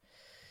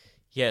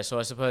 Yeah, so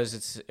I suppose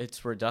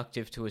it's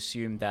reductive to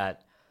assume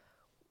that.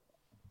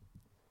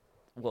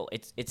 Well,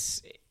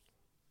 it's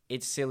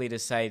silly to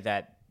say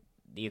that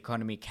the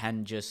economy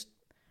can just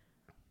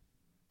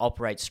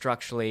operate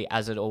structurally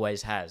as it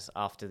always has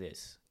after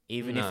this.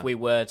 Even if we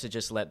were to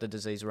just let the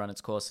disease run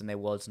its course and there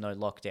was no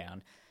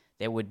lockdown,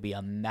 there would be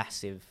a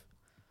massive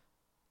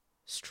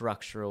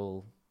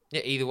structural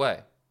either way,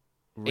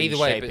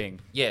 reshaping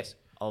yes,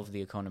 of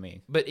the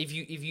economy. But if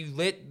you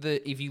let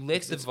the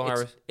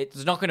virus,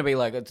 it's not going to be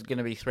like it's going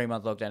to be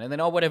 3-month lockdown and then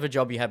whatever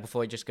job you had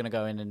before, you're just going to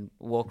go in and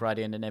walk right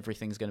in and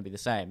everything's going to be the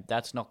same.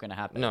 That's not going to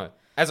happen. No.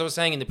 As I was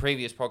saying in the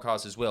previous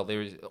podcast as well,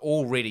 there is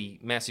already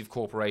massive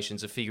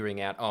corporations are figuring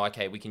out,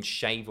 okay, we can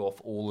shave off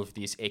all of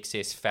this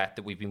excess fat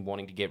that we've been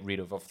wanting to get rid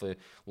of off the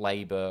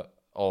labour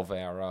of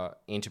our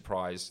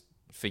enterprise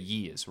for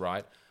years,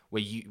 right?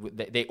 Where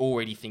they're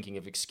already thinking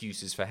of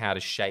excuses for how to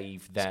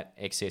shave that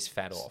excess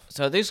fat off.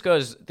 So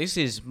this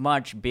is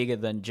much bigger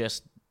than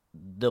just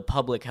the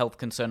public health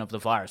concern of the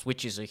virus,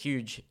 which is a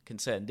huge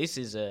concern. This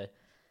is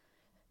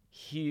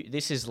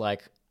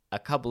like a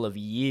couple of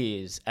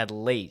years at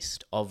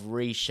least of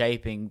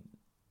reshaping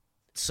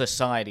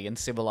society and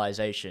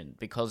civilization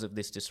because of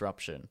this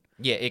disruption.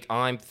 Yeah,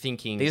 I'm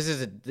thinking this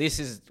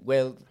is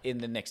in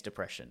the next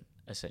depression,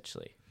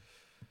 essentially.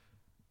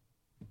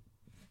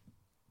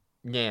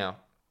 Now,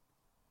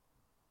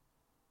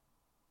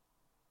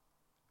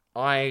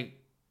 I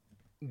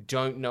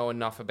don't know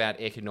enough about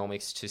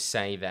economics to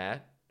say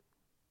that,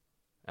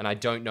 and I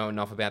don't know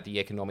enough about the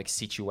economic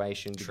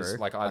situation because,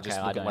 I just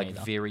look at like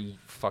very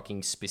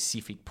fucking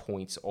specific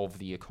points of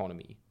the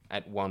economy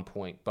at one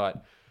point.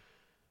 But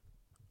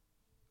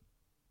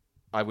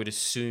I would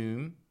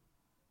assume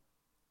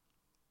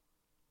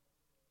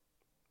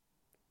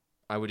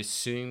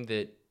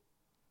that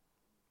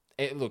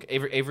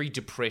every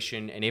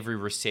depression and every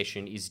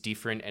recession is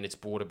different, and it's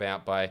brought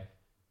about by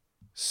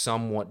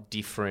somewhat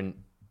different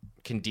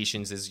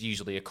conditions. There's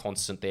usually a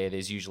constant there.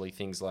 There's usually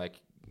things like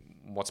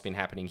what's been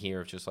happening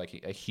here of just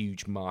like a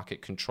huge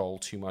market control,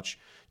 too much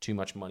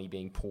money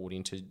being poured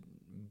into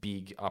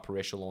big upper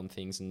echelon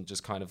things, and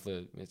just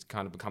it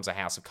kind of becomes a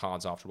house of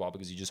cards after a while,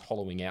 because you're just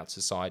hollowing out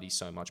society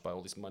so much by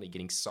all this money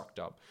getting sucked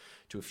up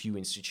to a few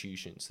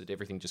institutions that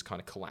everything just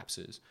kind of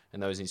collapses,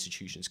 and those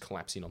institutions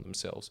collapse in on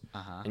themselves.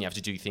 And you have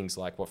to do things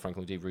like what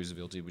Franklin D.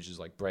 Roosevelt did, which is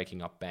like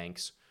breaking up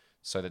banks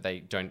so that they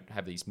don't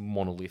have this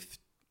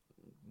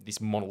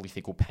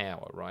monolithical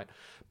power, right?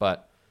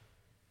 But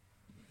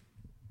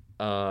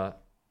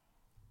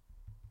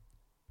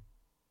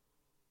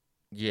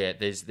yeah,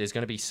 there's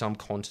going to be some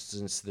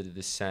constants that are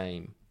the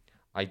same.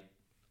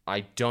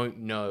 I don't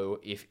know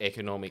if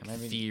economic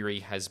theory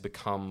has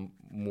become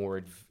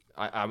more.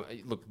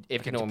 Look,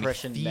 economic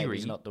depression theory maybe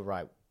is not the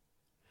right.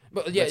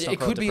 But yeah, let's not it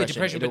call could be a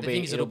depression, but the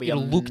thing is, it'll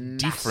look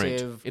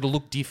different. It'll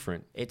look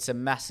different. It's a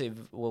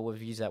massive. Well,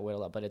 we've used that word a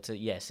lot, but it's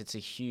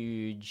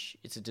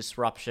a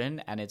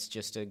disruption, and it's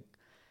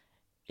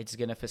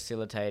going to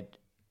facilitate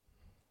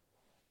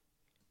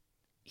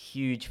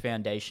huge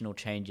foundational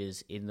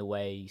changes in the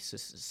way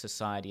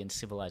society and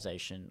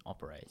civilization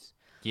operates.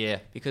 Yeah.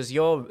 Because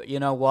you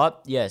know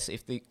what? Yes,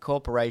 if the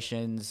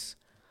corporations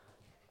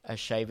are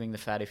shaving the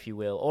fat, if you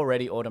will,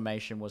 already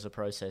automation was a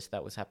process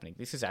that was happening.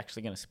 This is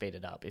actually going to speed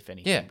it up, if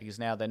anything. Yeah. Because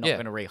now they're not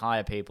going to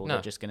rehire people. No.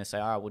 They're just going to say,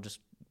 all right, we'll just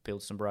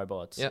build some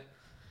robots. Yeah.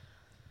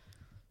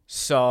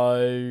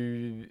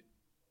 So,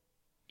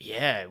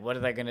 yeah,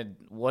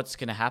 what's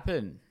going to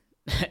happen?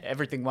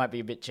 Everything might be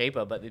a bit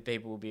cheaper, but the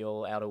people will be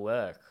all out of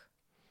work.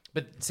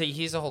 But see,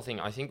 here's the whole thing.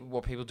 I think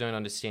what people don't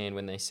understand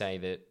when they say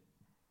that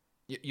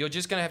you're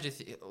just going to have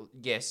to...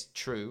 yes,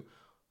 true.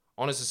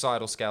 On a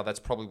societal scale, that's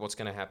probably what's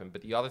going to happen.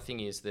 But the other thing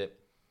is that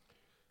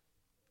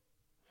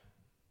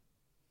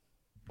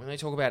when they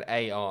talk about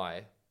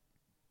AI,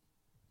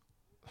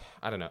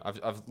 I don't know.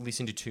 I've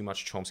listened to too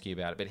much Chomsky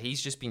about it, but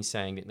he's just been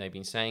saying that they've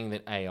been saying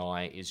that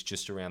AI is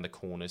just around the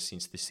corner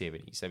since the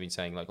 70s. They've been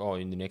saying like, oh,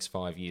 in the next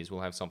 5 years,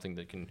 we'll have something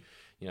that can,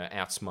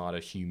 outsmart a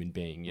human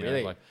being.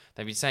 Really? Like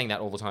they've been saying that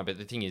all the time. But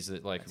the thing is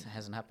that like, It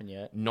hasn't happened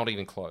yet. not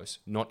even close.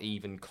 Not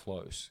even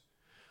close.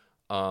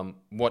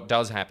 What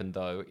does happen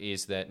though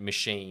is that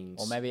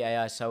machines, Or maybe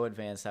AI is so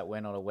advanced that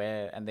we're not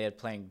aware and they're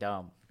playing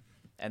dumb.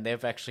 And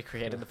they've actually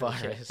created the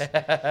virus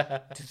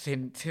to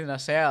thin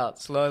us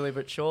out slowly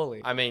but surely.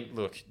 I mean,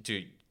 look,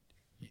 dude,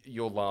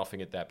 you're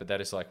laughing at that, but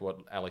that is like what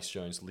Alex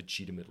Jones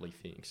legitimately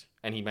thinks,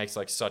 and he makes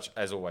like such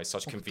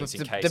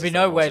convincing cases. There'd be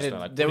no way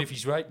what if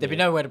he's right? There'd be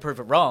no way to prove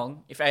it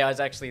wrong if AI is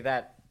actually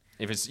that.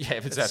 If it's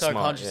that so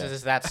smart, conscious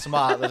it's that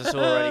smart that it's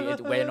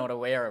already we're not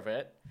aware of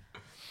it.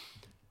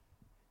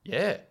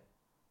 Yeah.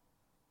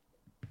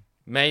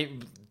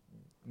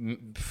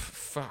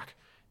 Fuck.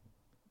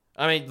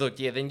 I mean, look,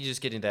 yeah, then you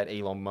just get into that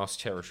Elon Musk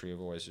territory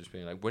of always just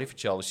being like, what if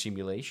it's all a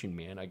simulation,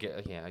 man? I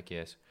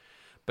guess.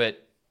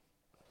 But,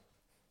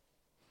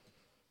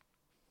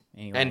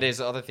 Anyway. and there's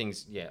other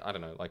things, I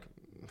don't know, like,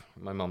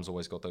 my mum's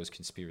always got those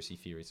conspiracy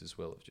theories as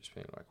well of just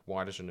being like,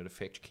 why doesn't it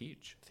affect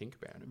kids? Think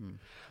about it.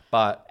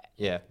 But,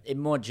 yeah. In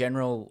more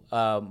general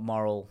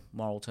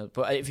moral terms,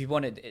 but if you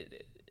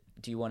wanted,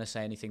 do you want to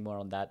say anything more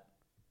on that?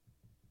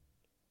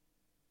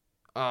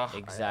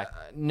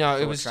 Exact. No,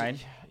 it thought was. train?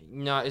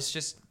 No, it's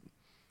just.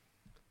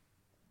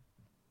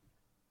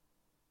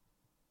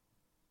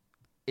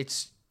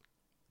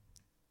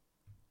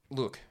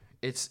 Look,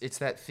 it's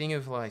that thing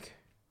of like.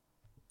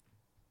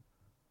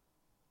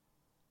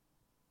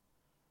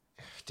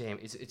 Damn,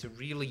 it's a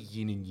really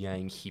yin and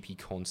yang hippie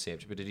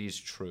concept, but it is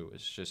true.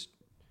 It's just.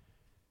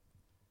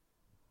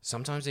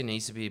 Sometimes there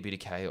needs to be a bit of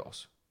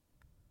chaos.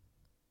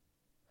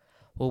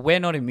 Well, we're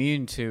not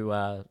immune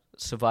to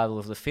survival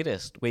of the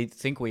fittest. We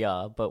think we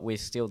are, but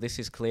this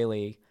is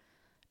clearly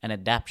an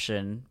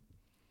adaptation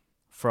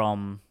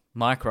from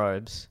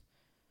microbes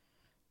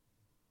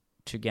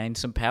to gain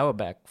some power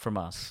back from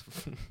us.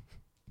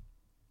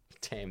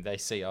 Damn, they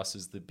see us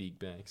as the big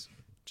bangs.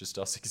 Just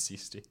us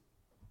existing.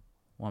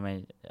 Well, I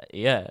mean,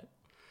 yeah.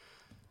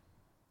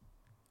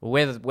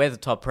 Well, we're the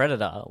top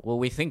predator. Well,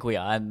 we think we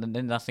are, and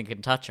then nothing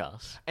can touch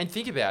us. And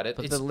think about it.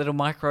 But the little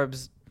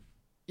microbes...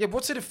 Yeah,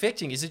 what's it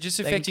affecting? Is it just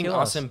They affecting kill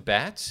us us. and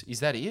bats?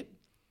 Is that it?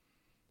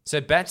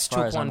 So bats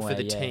took one for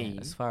the team.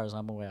 As far as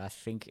I'm aware, I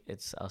think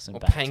it's us and Or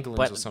bats. pangolins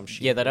But, or some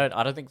shit. Yeah,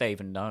 I don't think they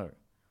even know.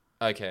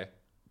 Okay.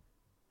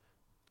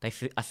 I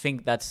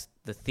think that's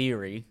the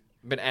theory.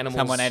 But animals...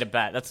 Someone ate a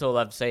bat. That's all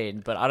I've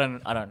seen, but I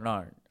don't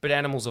know. But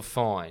animals are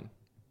fine.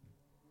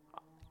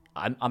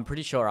 I'm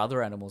pretty sure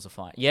other animals are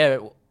fine. Yeah.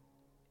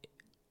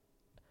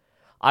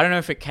 I don't know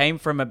if it came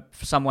from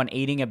someone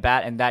eating a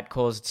bat and that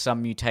caused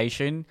some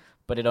mutation,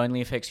 but it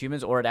only affects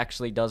humans, or it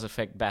actually does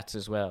affect bats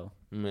as well.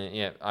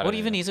 Yeah, I don't What know.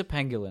 even is a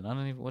pangolin? I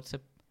don't even... What's a...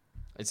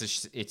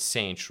 It's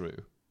sand shrew.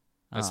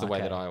 That's Oh, the way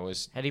okay. that I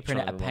always... How do you try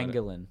pronounce and a write it.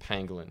 pangolin?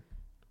 Pangolin.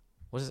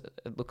 What is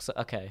it? It looks like...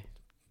 Okay.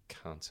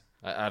 Cunt.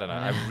 I don't know.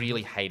 I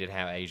really hated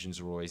how Asians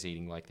are always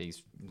eating like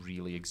these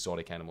really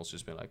exotic animals.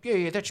 Just being like,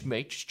 yeah, that's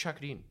meat. Just chuck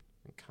it in.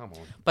 Come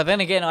on. But then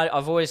again,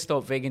 I've always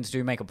thought vegans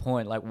do make a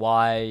point. Like,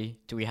 why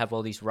do we have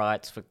all these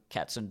rights for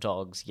cats and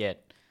dogs,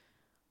 yet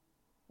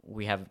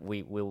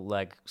we'll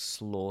like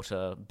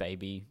slaughter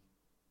baby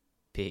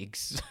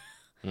pigs?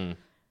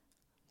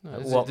 No,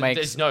 What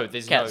makes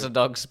there's cats no, and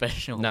dogs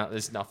special? no,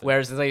 there's nothing.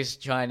 Whereas these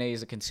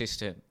Chinese are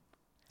consistent.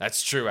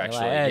 That's true, actually.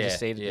 like, yeah, yeah,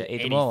 just eat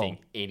anything, them all.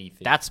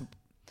 anything. That's, I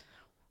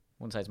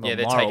wouldn't say it's more Yeah,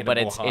 they're moral, taking a but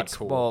more it's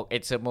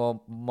hardcore. a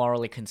more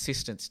morally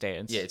consistent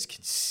stance. Yeah, it's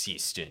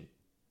consistent.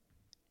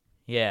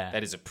 Yeah.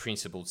 That is a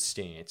principled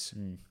stance.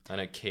 Hmm. I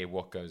don't care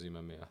what goes in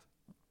my mouth.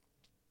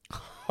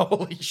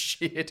 Holy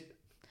shit.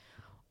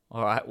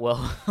 All right.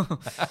 Well,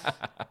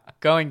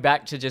 going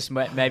back to just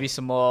maybe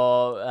some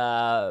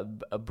more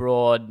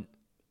broad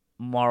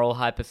moral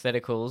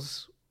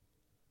hypotheticals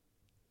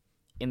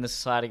in the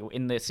society,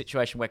 in the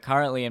situation we're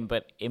currently in,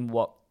 but in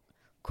what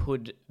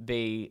could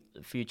be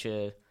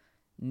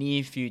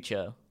near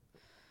future.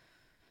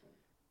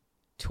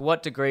 To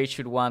what degree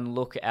should one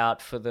look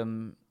out for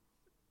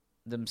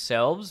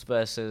themselves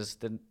versus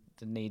the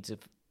needs of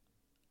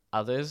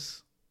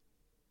others?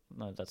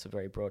 No, that's a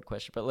very broad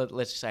question, but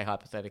let's just say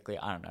hypothetically,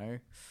 I don't know,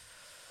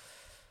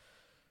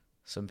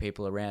 some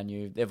people around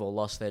you, they've all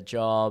lost their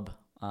job.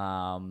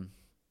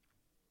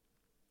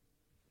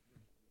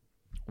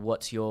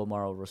 What's your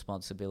moral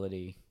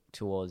responsibility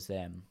towards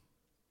them?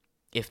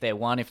 If they're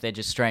one, if they're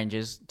just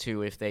strangers.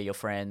 Two, if they're your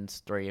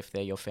friends. Three, if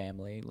they're your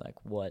family. Like,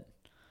 what?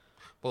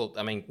 Well,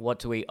 I mean, What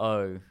do we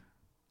owe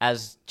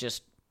as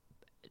just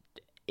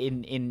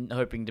in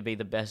hoping to be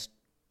the best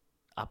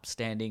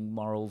upstanding,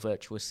 moral,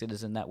 virtuous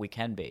citizen that we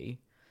can be?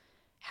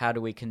 How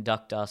do we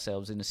conduct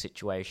ourselves in a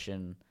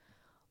situation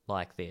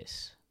like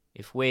this?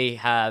 If we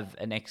have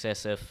an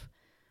excess of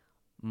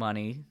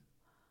money,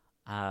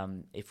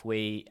 if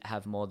we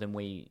have more than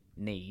we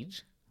need,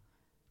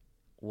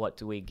 what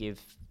do we give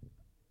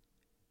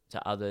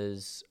to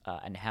others,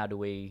 and how do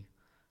we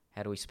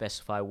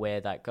specify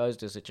where that goes?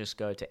 Does it just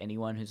go to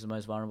anyone who's the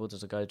most vulnerable?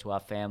 Does it go to our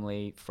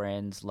family,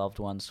 friends, loved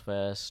ones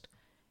first?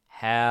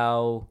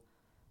 How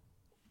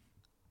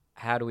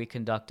do we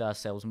conduct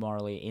ourselves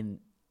morally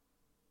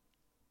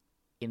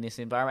in this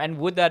environment?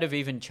 And would that have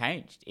even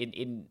changed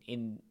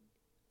in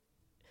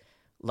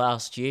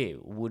last year?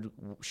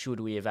 Should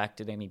we have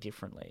acted any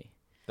differently?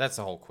 that's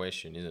the whole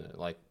question, isn't it?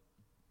 Like,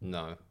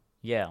 no.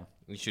 Yeah.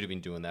 We should have been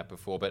doing that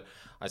before, but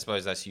I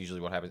suppose that's usually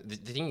what happens. The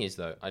thing is,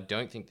 though, I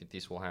don't think that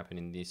this will happen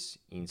in this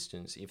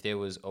instance. If there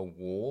was a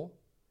war,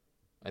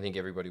 I think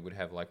everybody would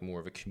have like more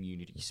of a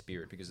community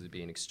spirit because there'd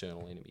be an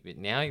external enemy. But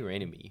now your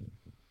enemy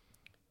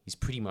is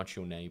pretty much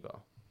your neighbor.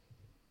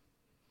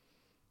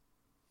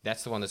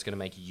 That's the one that's going to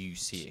make you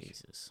sick.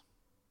 Jesus.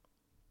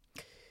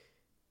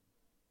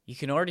 You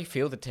can already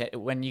feel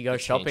when you go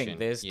shopping. Tension.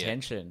 There's Yeah.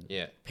 tension.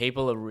 Yeah.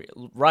 People are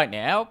right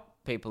now.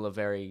 People are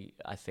very,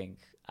 I think,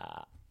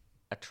 are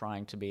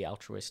trying to be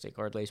altruistic,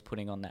 or at least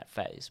putting on that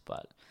face.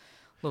 But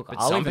look, But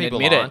I'll some even people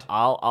admit aren't. it.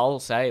 I'll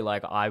say,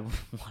 like,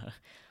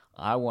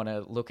 I want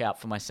to look out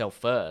for myself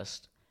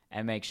first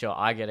and make sure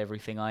I get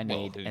everything I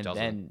need, who and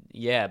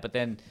doesn't? but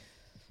then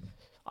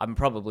I'm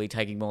probably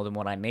taking more than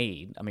what I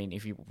need. I mean,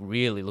 if you're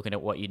really looking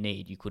at what you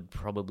need, you could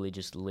probably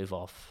just live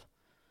off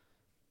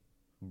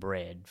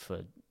bread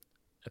for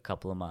a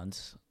couple of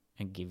months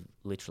and give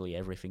literally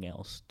everything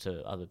else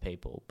to other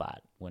people,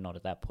 but we're not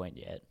at that point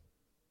yet.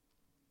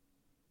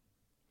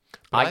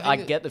 But I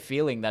get the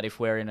feeling that if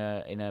we're in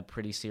a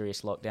pretty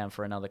serious lockdown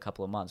for another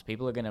couple of months,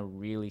 people are going to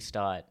really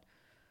start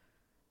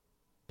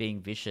being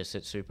vicious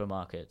at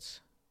supermarkets.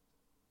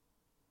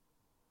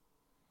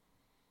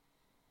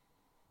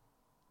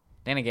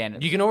 Then again,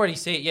 You can already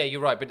see it. Yeah,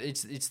 you're right. But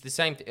it's the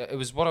same. It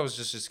was what I was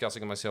just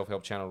discussing on my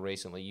self-help channel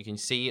recently. You can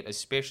see it,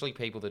 especially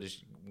people that are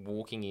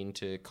walking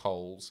into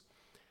Coles.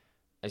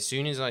 As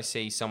soon as I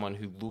see someone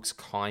who looks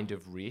kind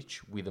of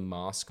rich with a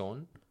mask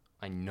on,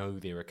 I know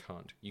they're a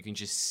cunt. You can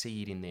just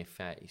see it in their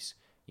face.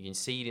 You can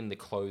see it in the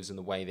clothes and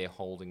the way they're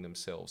holding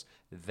themselves.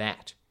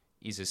 That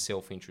is a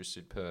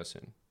self-interested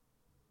person.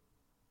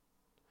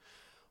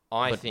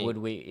 I but think. would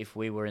we, if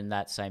we were in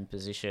that same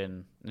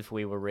position, if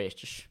we were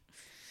rich,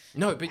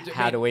 No, but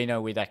how do we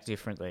know we'd act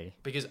differently?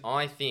 Because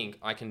I think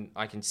I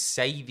can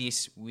say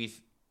this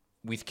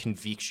with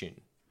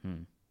conviction.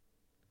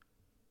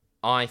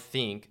 I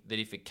think that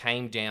if it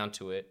came down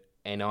to it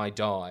and I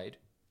died,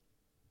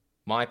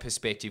 my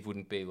perspective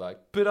wouldn't be like,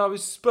 but I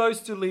was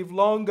supposed to live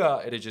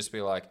longer. It'd just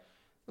be like,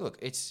 look,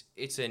 it's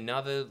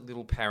another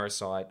little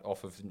parasite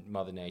off of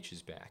Mother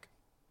Nature's back.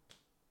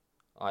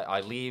 I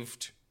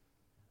lived.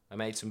 I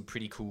made some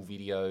pretty cool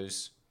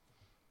videos.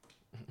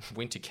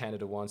 Went to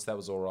Canada once. That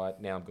was all right.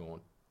 Now I'm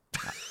gone.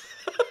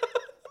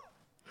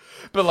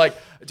 But like,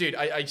 dude,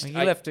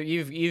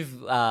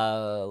 You've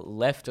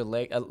left a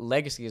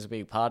legacy as a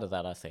big part of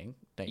that, I think.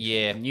 don't you?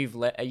 Yeah. And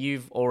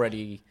you've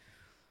already.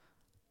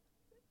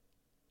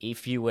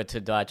 If you were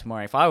to die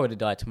tomorrow, if I were to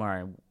die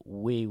tomorrow,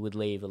 we would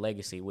leave a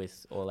legacy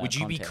with all that. Would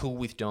you be content. cool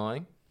with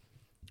dying?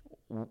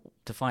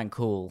 Define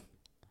cool.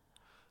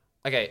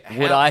 Okay.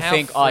 Would I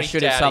think I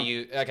should have some?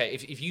 Okay,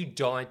 if you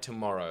died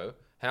tomorrow,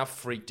 how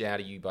freaked out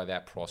are you by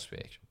that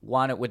prospect?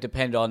 One, it would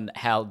depend on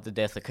how the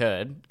death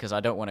occurred, because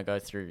I don't want to go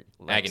through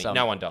Agony. some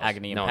No one does.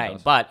 agony and No one pain.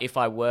 does. But if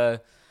I were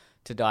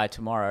to die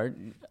tomorrow,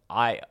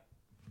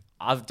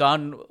 I've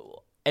done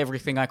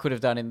everything I could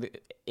have done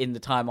in the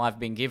time I've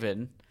been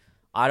given.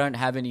 I don't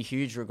have any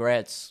huge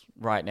regrets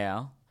right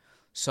now.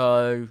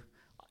 So,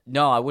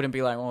 no, I wouldn't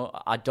be like,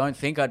 well, I don't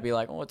think I'd be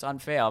like, oh, it's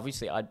unfair.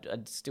 Obviously,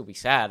 I'd still be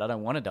sad. I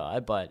don't want to die,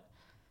 but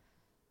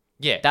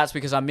Yeah. that's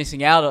because I'm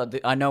missing out.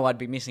 I know I'd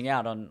be missing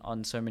out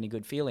on so many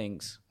good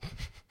feelings,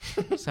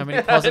 so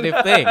many positive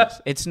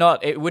things.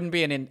 It wouldn't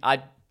be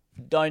I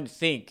don't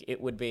think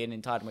it would be an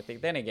entitlement thing.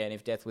 Then again,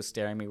 if death was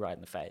staring me right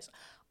in the face,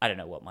 I don't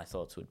know what my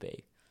thoughts would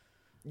be.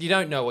 You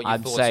don't know what your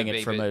I'm thoughts saying would it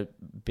be, from but, a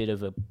bit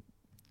of a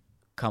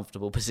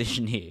comfortable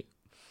position here.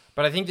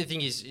 but I think the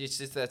thing is, it's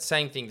just that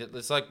same thing that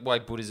it's like why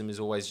Buddhism is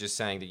always just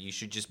saying that you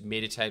should just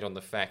meditate on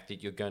the fact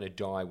that you're going to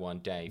die one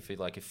day for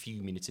like a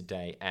few minutes a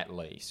day at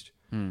least.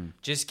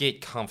 Just get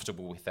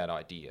comfortable with that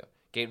idea.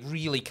 Get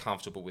really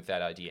comfortable with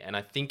that idea. And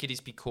I think it is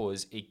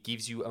because it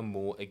gives you a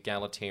more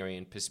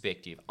egalitarian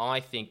perspective. I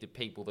think that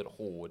people that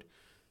hoard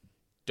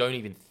don't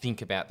even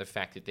think about the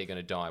fact that they're going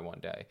to die one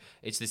day.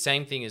 It's the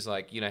same thing as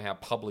like, how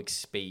public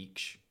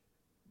speech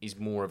is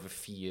more of a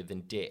fear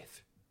than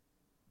death.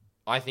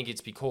 I think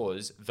it's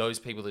because those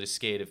people that are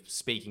scared of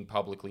speaking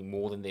publicly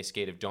more than they're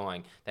scared of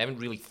dying, they haven't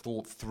really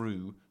thought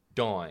through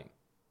dying.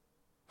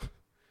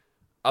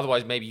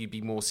 Otherwise, maybe you'd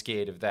be more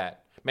scared of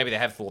that. Maybe they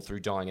have thought through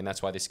dying, and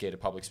that's why they're scared of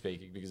public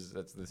speaking, because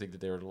that's the thing that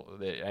they're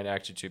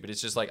attracted to. But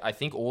it's just like, I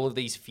think all of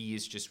these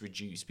fears just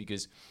reduce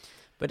because...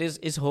 But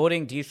is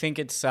hoarding, do you think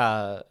it's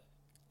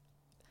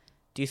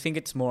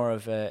more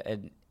of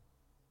an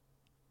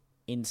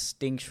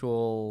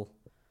instinctual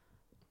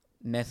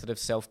method of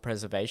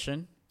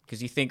self-preservation?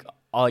 Because you think,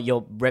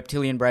 your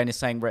reptilian brain is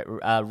saying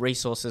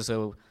resources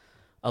are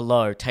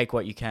low, take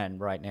what you can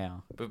right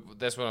now. But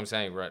that's what I'm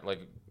saying, right?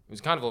 Like, it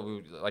was kind of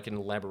like an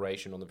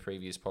elaboration on the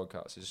previous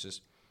podcast. It's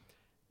just,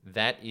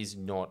 that is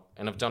not,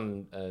 and I've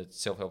done a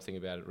self-help thing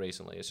about it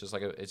recently. It's just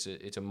like it's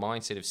a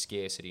mindset of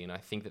scarcity, and I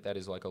think that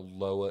is like a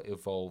lower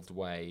evolved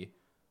way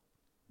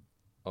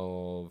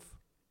of,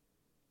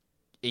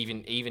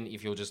 even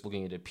if you're just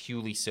looking at a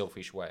purely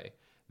selfish way,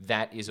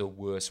 that is a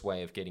worse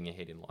way of getting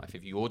ahead in life.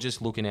 If you're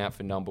just looking out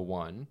for number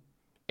one,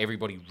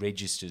 everybody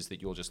registers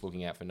that you're just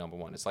looking out for number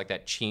one. It's like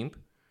that chimp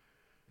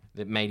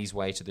that made his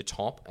way to the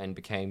top and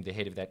became the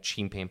head of that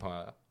chimp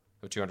empire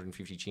of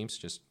 250 chimps,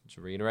 just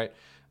to reiterate.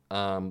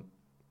 The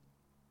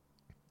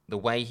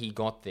way he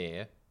got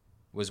there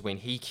was when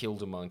he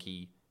killed a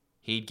monkey,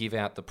 he'd give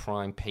out the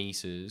prime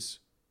pieces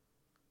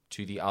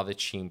to the other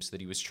chimps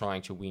that he was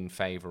trying to win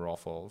favor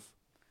off of,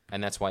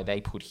 and that's why they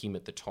put him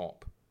at the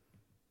top.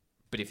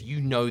 But if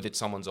you know that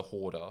someone's a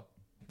hoarder,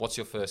 what's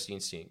your first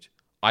instinct?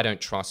 I don't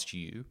trust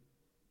you.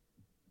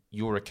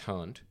 You're a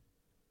cunt.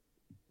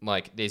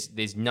 Like,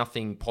 there's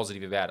nothing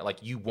positive about it.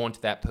 Like, you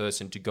want that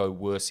person to go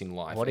worse in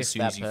life as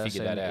soon as you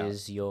figure that out. What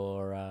if that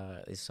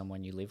person is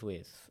someone you live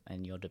with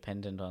and you're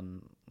dependent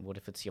on? What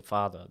if it's your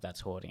father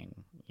that's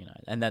hoarding?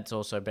 And that's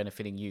also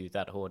benefiting you,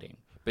 that hoarding.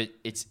 But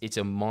it's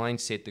a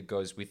mindset that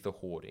goes with the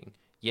hoarding.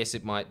 Yes,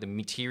 it might. The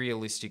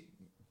materialistic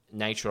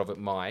nature of it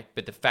might,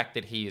 but the fact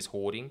that he is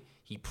hoarding,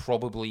 he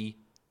probably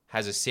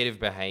has a set of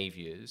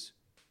behaviors.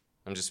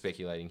 I'm just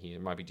speculating here.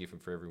 It might be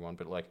different for everyone,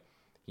 but like,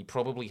 he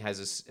probably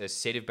has a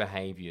set of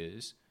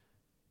behaviors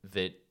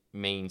that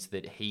means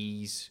that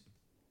he's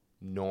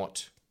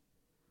not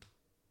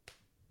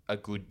a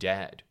good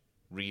dad,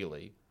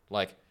 really.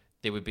 Like,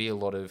 there would be a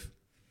lot of...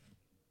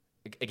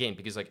 Again,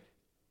 because like,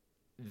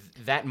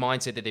 that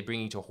mindset that they're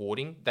bringing to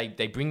hoarding,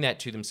 they bring that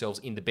to themselves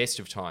in the best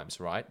of times,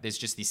 right? There's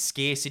just this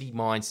scarcity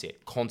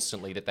mindset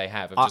constantly that they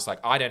have of just like,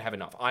 I don't have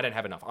enough, I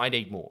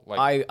need more.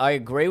 Like, I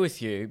agree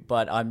with you,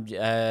 but I'm...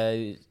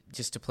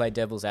 just to play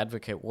devil's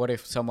advocate, what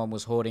if someone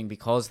was hoarding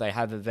because they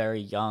have a very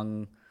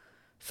young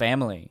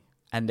family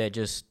and they're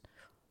just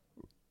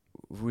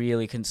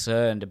really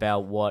concerned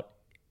about what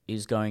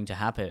is going to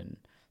happen?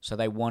 So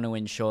they want to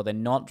ensure they're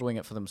not doing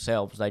it for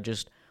themselves. They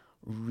just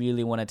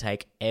really want to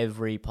take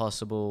every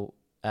possible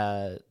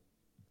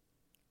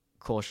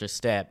cautious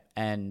step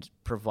and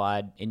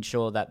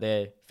ensure that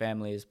their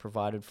family is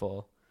provided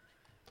for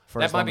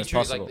as long as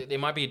possible. Like, there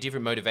might be a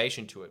different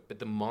motivation to it, but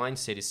the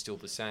mindset is still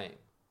the same.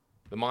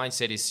 The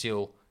mindset is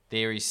still,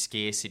 there is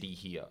scarcity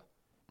here.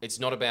 It's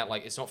not about,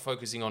 like, it's not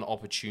focusing on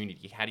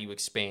opportunity. How do you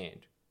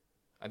expand?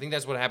 I think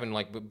that's what happened,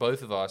 like, with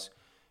both of us.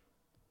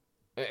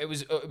 It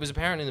was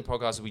apparent in the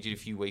podcast that we did a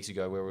few weeks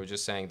ago where we were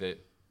just saying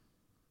that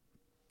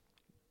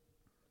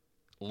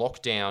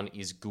lockdown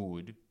is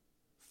good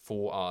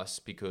for us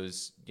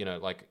because,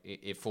 like,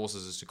 it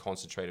forces us to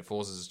concentrate. It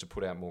forces us to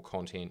put out more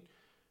content.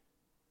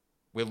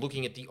 We're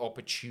looking at the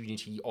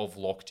opportunity of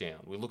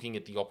lockdown. We're looking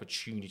at the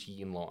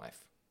opportunity in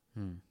life.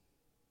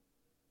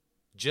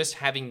 Just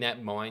having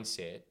that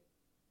mindset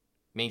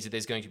means that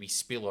there's going to be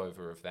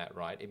spillover of that,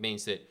 right? It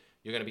means that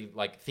you're going to be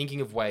like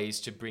thinking of ways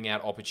to bring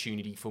out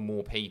opportunity for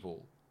more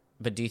people.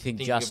 But do you think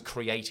thinking of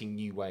creating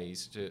new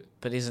ways to...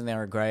 But isn't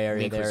there a grey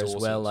area there resources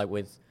as well, like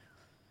with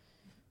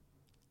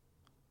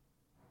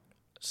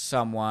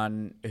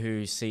someone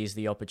who sees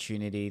the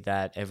opportunity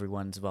that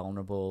everyone's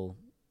vulnerable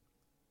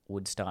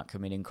would start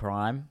committing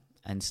crime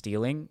and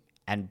stealing,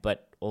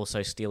 but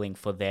also stealing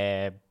for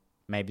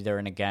maybe they're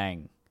in a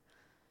gang.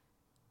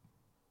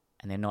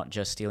 and they're not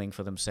just stealing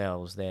for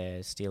themselves,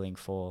 they're stealing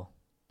for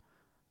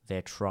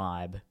their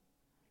tribe.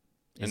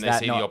 And they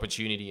see the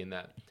opportunity in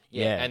that.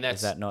 Yeah, and that's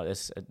is that not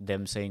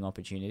them seeing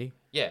opportunity?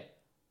 Yeah.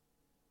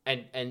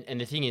 And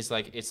the thing is,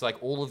 like, it's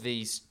like all of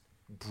these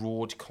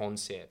broad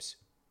concepts.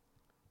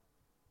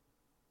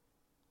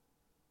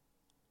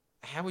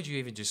 How would you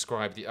even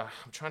describe the... I'm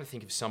trying to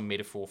think of some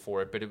metaphor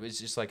for it, but it was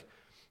just like...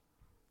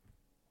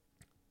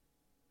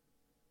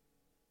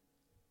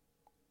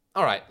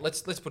 All right,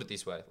 let's put it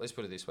this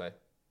way.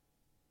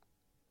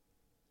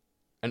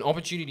 An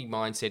opportunity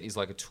mindset is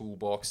like a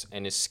toolbox,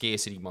 and a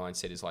scarcity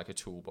mindset is like a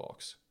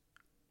toolbox.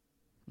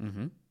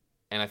 Mm-hmm.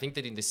 And I think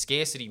that in the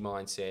scarcity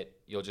mindset,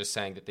 you're just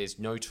saying that there's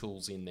no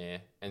tools in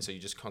there, and so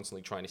you're just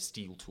constantly trying to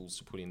steal tools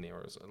to put in there,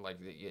 or like,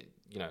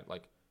 you know,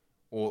 like,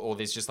 or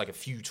there's just like a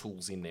few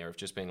tools in there of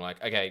just being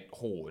like, okay,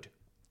 hoard,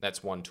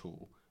 that's one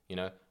tool, you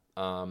know.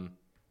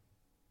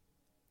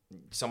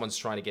 Someone's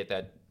trying to get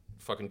that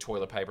fucking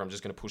toilet paper, I'm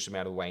just going to push them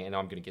out of the way, and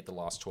I'm going to get the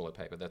last toilet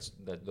paper. Those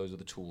are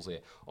the tools there.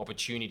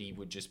 Opportunity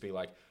would just be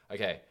like,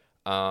 okay,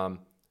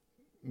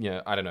 you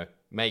know, I don't know,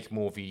 make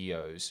more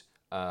videos.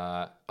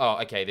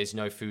 Okay, there's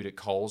no food at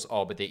Coles.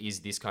 Oh, but there is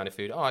this kind of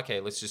food. Oh, okay,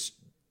 let's just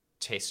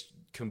test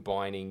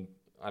combining,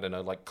 I don't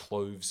know, like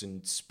cloves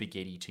and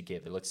spaghetti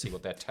together. Let's see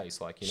what that tastes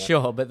like. You know?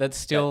 Sure, but that's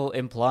still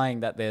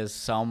implying that there's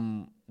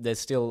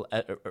still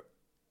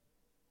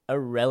a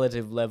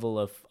relative level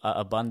of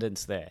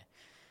abundance there.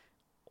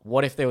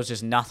 What if there was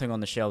just nothing on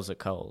the shelves at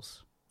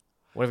Coles?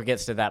 What if it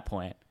gets to that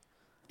point?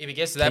 If it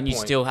gets to that point... Can you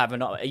still have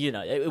you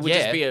know, it would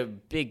just be a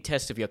big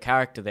test of your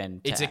character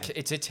then. It's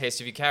a test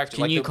of your character.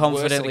 Can you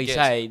confidently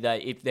say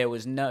that if there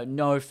was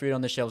no food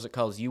on the shelves at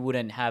Coles, you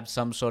wouldn't have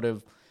some sort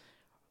of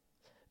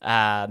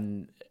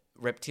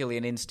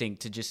reptilian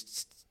instinct to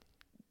just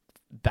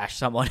bash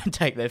someone and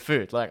take their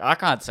food? Like, I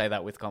can't say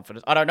that with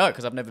confidence. I don't know,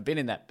 because I've never been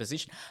in that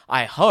position.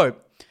 I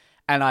hope,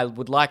 and I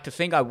would like to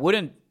think I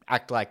wouldn't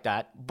act like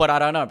that, but I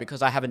don't know,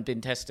 because I haven't been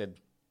tested.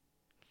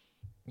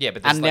 Yeah,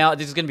 but now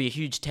this is going to be a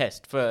huge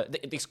test for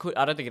this.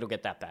 I don't think it'll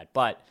get that bad,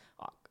 but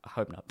I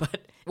hope not. But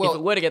if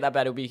it were to get that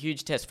bad, it would be a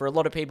huge test for a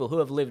lot of people who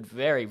have lived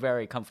very,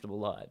 very comfortable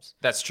lives.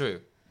 That's true.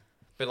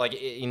 But like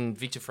in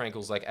Viktor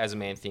Frankl's, like, As a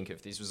Man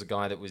Thinketh, this was a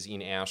guy that was in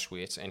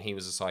Auschwitz, and he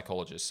was a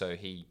psychologist, so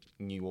he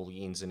knew all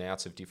the ins and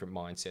outs of different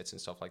mindsets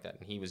and stuff like that.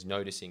 And he was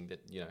noticing that,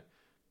 you know,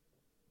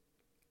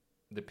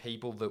 the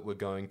people that were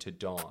going to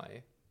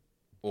die,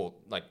 or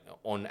like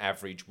on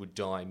average would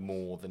die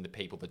more than the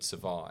people that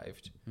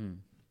survived.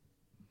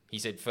 He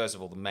said, first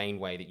of all, the main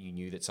way that you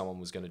knew that someone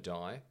was going to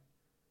die,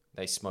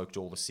 they smoked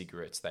all the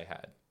cigarettes they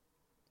had.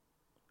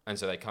 And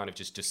so they kind of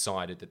just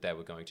decided that they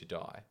were going to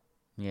die.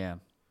 Yeah.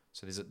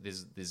 So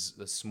there's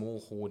a small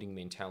hoarding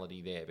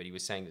mentality there. But he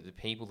was saying that the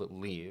people that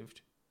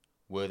lived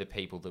were the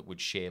people that would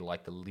share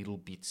like the little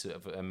bits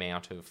of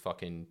amount of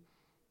fucking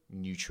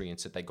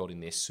nutrients that they got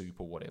in their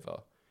soup or whatever.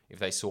 If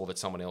they saw that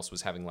someone else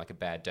was having like a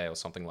bad day or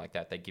something like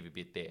that, they'd give a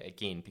bit there.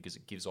 Again, because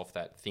it gives off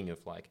that thing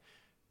of like,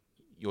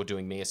 you're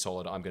doing me a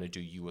solid, I'm going to do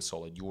you a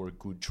solid. You're a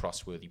good,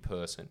 trustworthy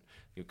person.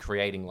 You're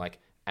creating like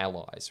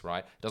allies,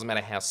 right? It doesn't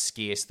matter how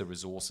scarce the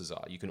resources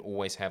are. You can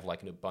always have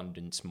like an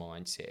abundance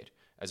mindset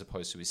as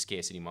opposed to a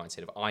scarcity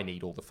mindset of I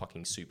need all the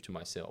fucking soup to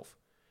myself.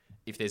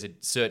 If there's a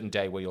certain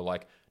day where you're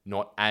like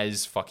not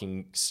as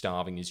fucking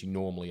starving as you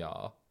normally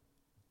are,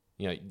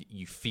 you know,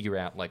 you figure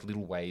out like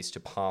little ways to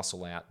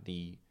parcel out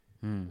the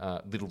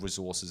little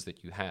resources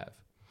that you have.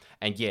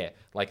 And yeah,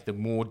 like the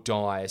more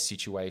dire a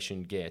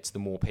situation gets, the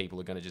more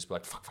people are going to just be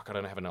like, fuck, I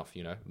don't have enough,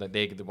 you know?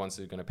 They're the ones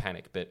that are going to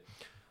panic. But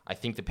I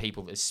think the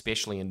people,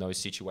 especially in those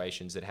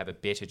situations that have a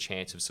better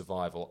chance of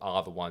survival,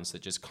 are the ones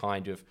that just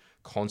kind of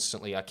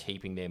constantly are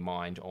keeping their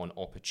mind on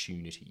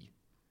opportunity.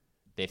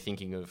 They're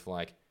thinking of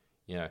like,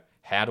 you know,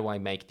 how do I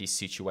make this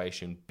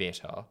situation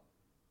better?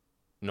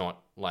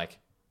 Not like,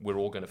 we're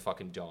all going to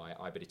fucking die,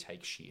 I better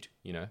take shit,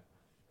 you know?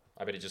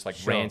 I better just like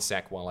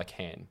ransack while I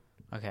can.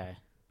 Okay.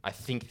 I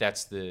think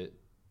that's the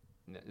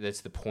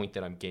point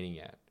that I'm getting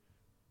at.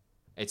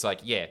 It's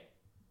like, yeah,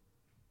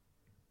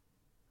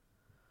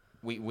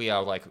 we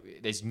are like,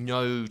 there's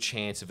no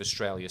chance of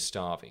Australia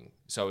starving.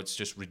 So it's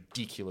just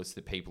ridiculous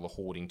that people are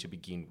hoarding to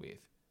begin with.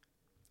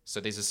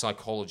 So there's a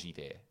psychology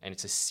there, and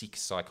it's a sick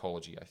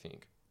psychology, I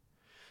think.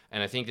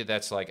 And I think that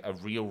that's like a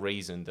real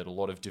reason that a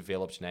lot of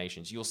developed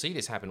nations, you'll see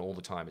this happen all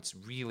the time. It's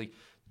really,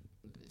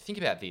 think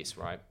about this,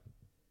 right?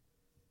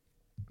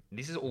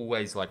 This is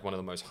always like one of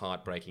the most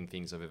heartbreaking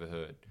things I've ever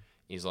heard,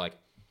 is like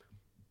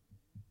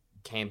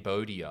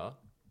Cambodia.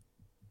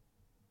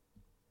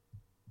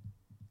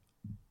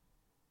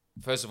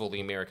 First of all, the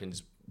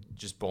Americans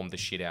just bombed the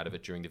shit out of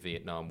it during the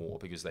Vietnam War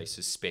because they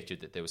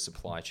suspected that there were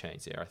supply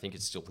chains there. I think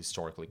it's still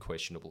historically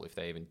questionable if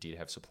they even did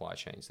have supply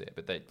chains there,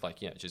 but they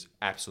like, you know, just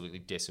absolutely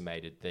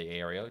decimated the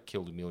area,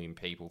 killed 1 million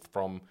people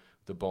from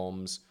the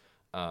bombs.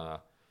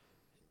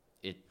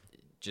 It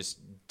just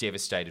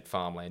devastated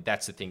farmland.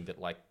 That's the thing that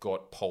like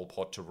got Pol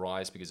Pot to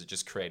rise, because it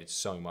just created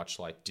so much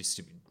like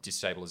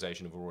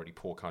destabilization of an already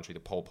poor country. The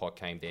Pol Pot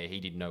came there. He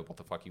didn't know what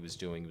the fuck he was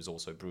doing. He was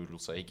also brutal,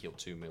 so he killed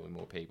 2 million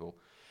more people.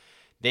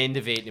 Then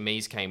the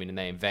Vietnamese came in and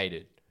they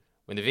invaded.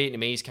 When the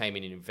Vietnamese came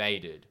in and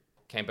invaded,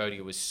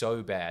 Cambodia was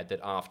so bad that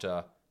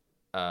after,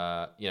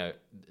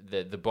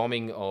 the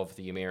bombing of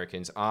the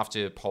Americans,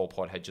 after Pol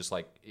Pot had just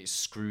like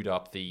screwed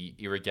up the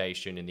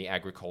irrigation and the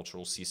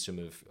agricultural system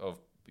of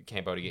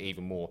Cambodia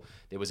even more,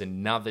 there was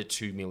another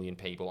 2 million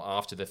people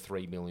after the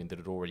 3 million that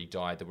had already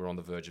died that were on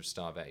the verge of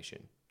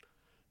starvation.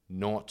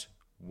 Not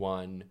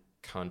one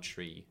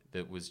country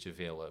that was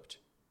developed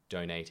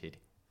donated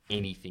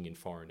anything in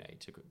foreign aid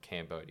to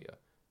Cambodia.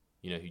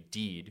 You know who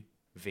did?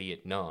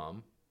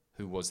 Vietnam,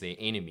 who was their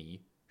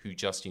enemy, who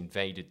just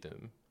invaded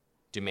them,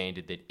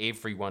 demanded that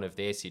every one of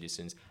their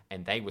citizens,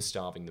 and they were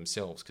starving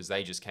themselves because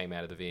they just came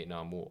out of the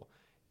Vietnam War,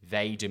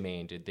 they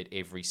demanded that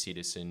every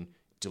citizen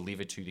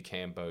deliver to the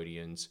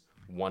Cambodians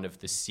one of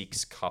the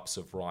 6 cups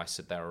of rice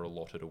that they were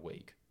allotted a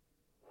week.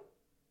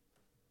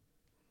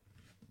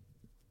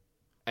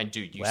 And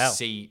dude,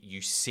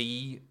 you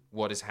see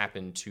what has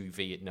happened to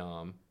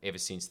Vietnam ever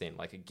since then.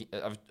 Like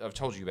I've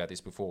told you about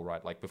this before,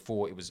 right? Like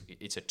before,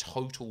 it's a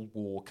total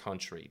war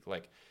country.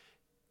 Like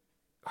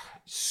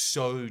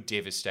so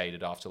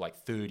devastated after like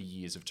 30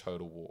 years of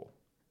total war.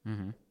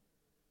 Mm-hmm.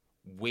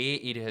 Where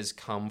it has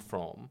come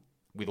from,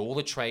 with all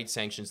the trade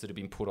sanctions that have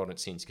been put on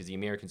it since, because the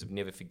Americans have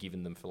never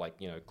forgiven them for like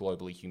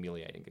globally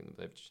humiliating them.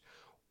 They've just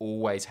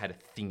always had a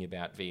thing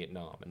about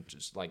Vietnam and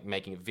just like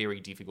making it very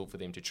difficult for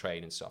them to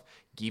trade and stuff.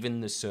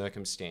 Given the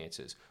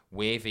circumstances,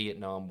 where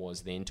Vietnam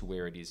was then to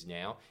where it is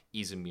now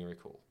is a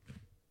miracle.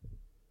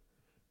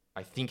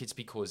 I think it's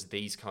because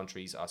these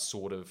countries are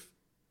sort of,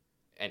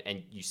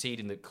 and you see it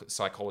in the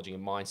psychology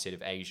and mindset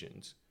of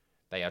Asians,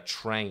 they are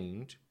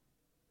trained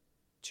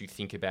to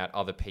think about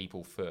other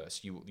people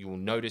first. You will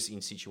notice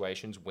in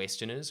situations,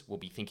 Westerners will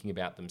be thinking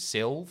about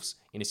themselves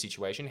in a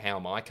situation. How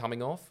am I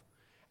coming off?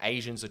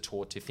 Asians are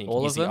taught to think,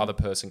 is the other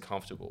person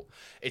comfortable?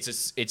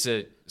 It's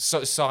a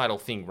societal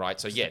thing,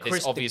 right? So yeah,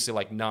 there's obviously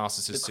like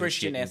narcissists. The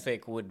Christian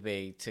ethic would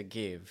be to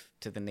give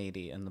to the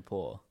needy and the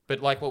poor.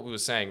 But like what we were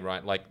saying,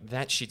 right? Like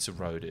that shit's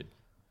eroded.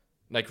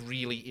 Like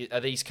really,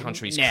 are these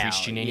countries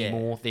Christian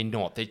anymore? They're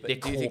not. They're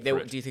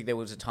corporate. Do you think there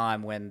was a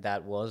time when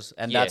that was?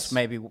 And Yes. that's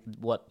maybe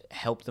what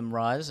helped them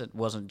rise? It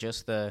wasn't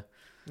just the...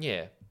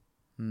 Yeah.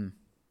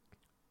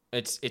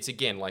 It's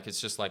again, like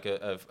it's just like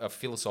a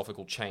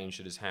philosophical change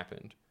that has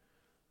happened.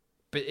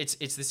 But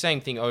it's the same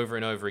thing over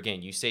and over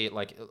again. You see it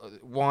like,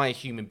 why are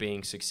human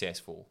beings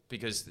successful?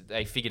 Because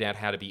they figured out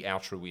how to be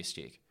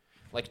altruistic.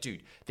 Like,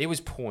 dude, there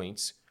was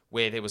points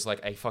where there was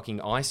like a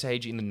fucking ice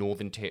age in the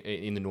northern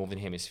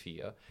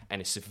hemisphere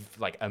and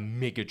a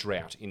mega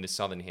drought in the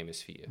southern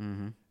hemisphere.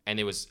 Mm-hmm. And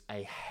there was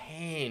a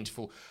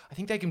handful. I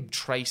think they can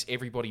trace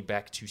everybody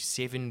back to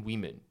 7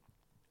 women.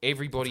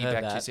 Everybody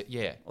back to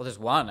yeah. Well, there's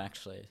one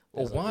actually.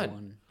 Or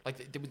one.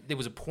 Like there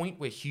was a point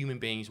where human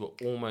beings were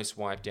almost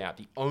wiped out.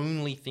 The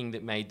only thing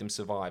that made them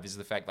survive is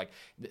the fact like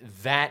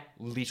that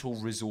little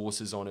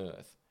resources on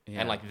Earth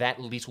and like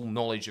that little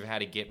knowledge of how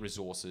to get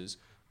resources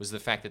was the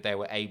fact that they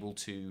were able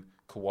to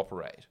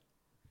cooperate.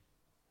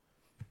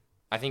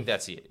 I think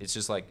that's it. It's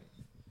just like,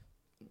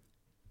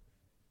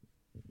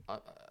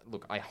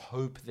 look, I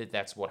hope that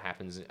that's what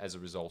happens as a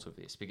result of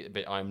this, but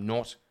I'm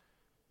not.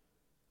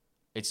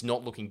 It's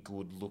not looking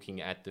good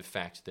looking at the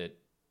fact that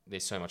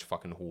there's so much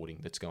fucking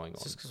hoarding that's going on.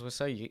 It's just because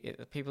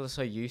people are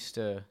so used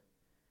to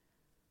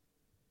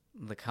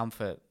the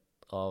comfort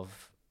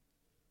of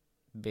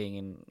being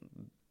in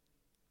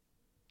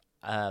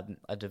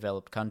a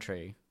developed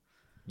country.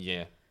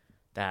 Yeah.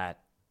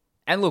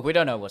 And look, we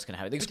don't know what's going to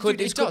happen. It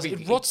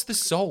rots the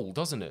soul,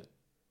 doesn't it?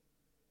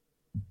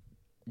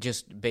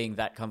 Just being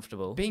that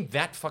comfortable. Being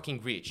that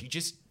fucking rich,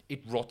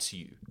 it rots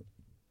you.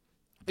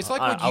 It's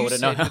like what you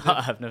said.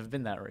 I've never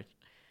been that rich.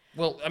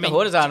 Well, I mean, the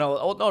hoarders aren't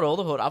not all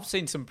the hoarders. I've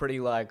seen some pretty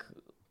like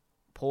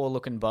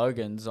poor-looking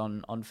bogans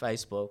on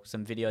Facebook.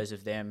 Some videos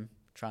of them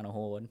trying to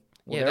hoard.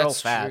 Well, yeah, they're all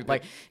that's fat. true,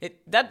 like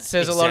that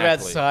says a lot about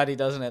society,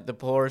 doesn't it? The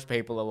poorest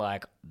people are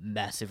like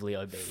massively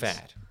obese,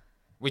 fat.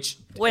 Which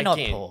we're again, not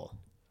poor.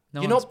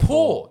 You're not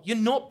poor. You're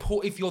not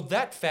poor. If you're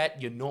that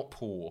fat, you're not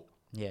poor.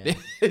 Yeah,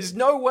 there's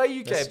no way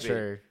you can be. That's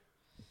true.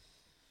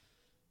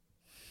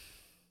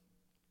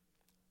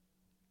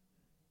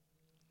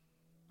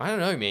 I don't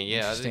know, man.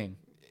 Yeah, Interesting.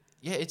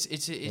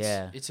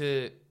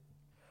 It'll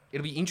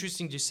be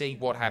interesting to see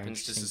what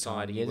happens to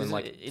society when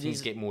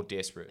things get more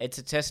desperate. It's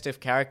a test of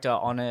character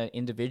on an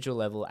individual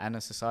level and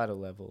a societal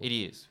level. It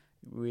is.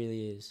 It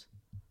really is.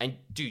 And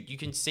dude, you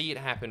can see it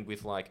happen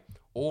with like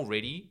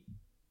already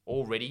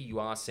you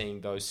are seeing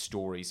those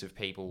stories of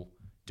people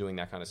doing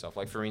that kind of stuff.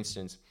 Like for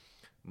instance,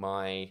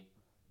 my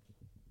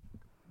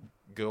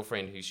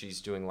girlfriend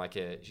she's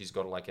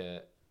got like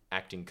a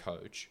acting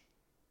coach,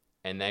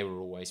 and they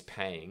were always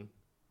paying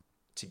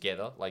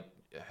together, like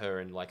her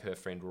and like her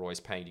friend were always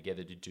paying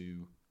together to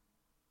do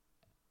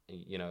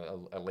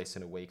a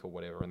lesson a week or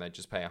whatever, and they'd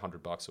just pay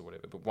 $100 or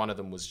whatever. But one of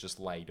them was just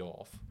laid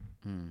off.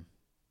 And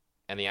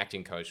the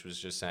acting coach was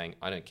just saying,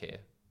 I don't care.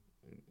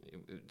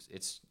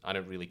 I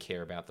don't really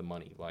care about the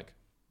money. Like,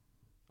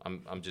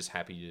 I'm just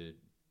happy to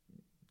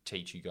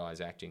teach you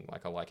guys acting.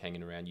 Like, I like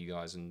hanging around you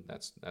guys, and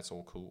that's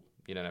all cool.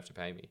 You don't have to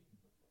pay me.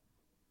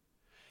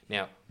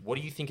 Now, what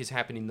do you think has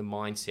happened in the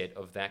mindset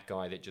of that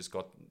guy that just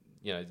got,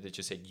 that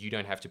just said, you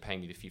don't have to pay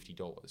me the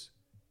 $50?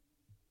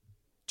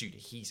 Dude,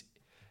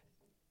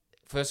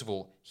 first of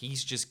all,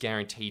 he's just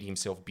guaranteed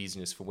himself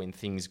business for when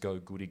things go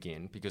good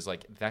again, because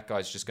like that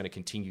guy's just going to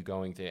continue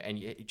going there. And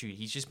dude,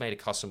 he's just made a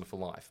customer for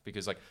life,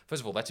 because like,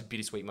 first of all, that's a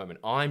bittersweet moment.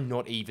 I'm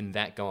not even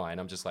that guy. And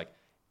I'm just like,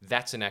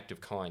 that's an act of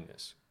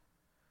kindness.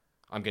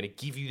 I'm going to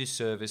give you the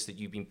service that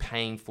you've been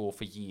paying for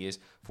years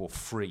for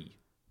free,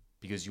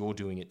 because you're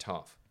doing it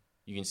tough.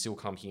 You can still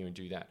come here and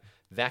do that.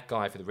 That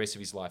guy for the rest of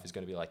his life is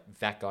going to be like,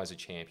 that guy's a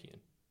champion.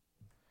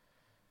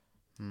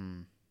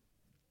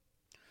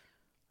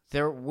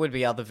 There would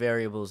be other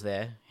variables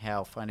there.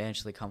 How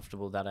financially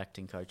comfortable that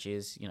acting coach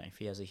is. If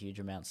he has a huge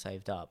amount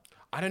saved up.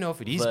 I don't know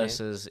if it is,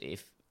 versus man.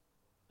 if.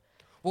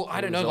 Well,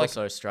 I don't know.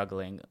 Also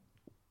struggling.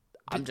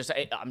 I'm just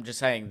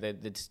saying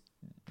that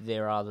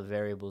there are other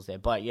variables there.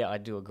 But yeah, I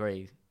do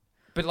agree.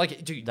 But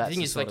like, dude, the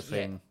thing is like,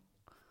 thing.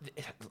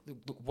 Yeah,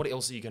 what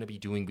else are you going to be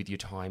doing with your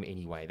time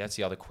anyway? That's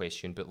the other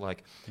question. But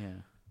like,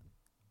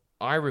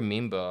 I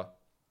remember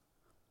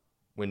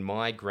when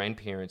my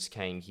grandparents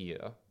came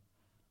here,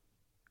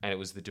 and it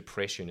was the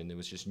Depression, and there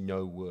was just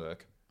no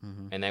work,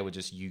 and they were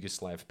just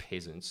Yugoslav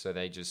peasants, so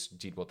they just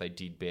did what they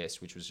did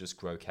best, which was just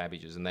grow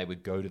cabbages, and they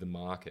would go to the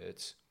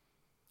markets.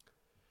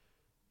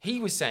 He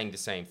was saying the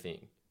same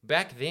thing.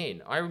 Back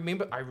then, I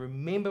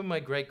remember my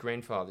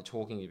great-grandfather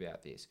talking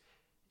about this.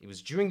 It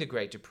was during the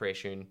Great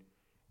Depression.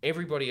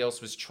 Everybody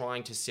else was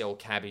trying to sell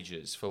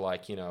cabbages for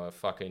like, a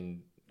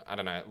fucking, I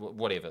don't know,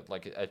 whatever,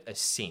 like a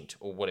cent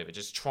or whatever,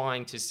 just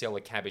trying to sell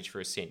a cabbage for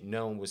a cent.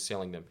 No one was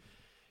selling them.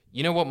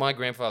 You know what my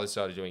grandfather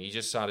started doing? He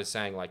just started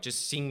saying, like,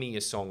 just sing me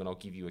a song and I'll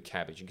give you a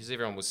cabbage. And because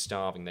everyone was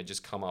starving, they'd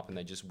just come up and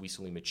they'd just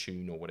whistle him a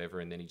tune or whatever.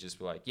 And then he'd just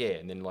be like, yeah.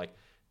 And then, like,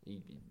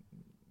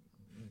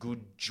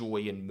 good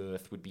joy and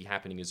mirth would be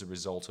happening as a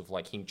result of,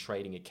 like, him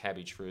trading a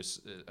cabbage for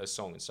a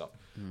song and stuff.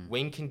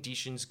 When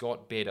conditions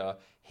got better,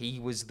 he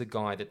was the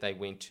guy that they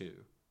went to.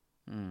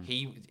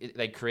 He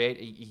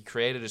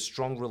created a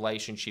strong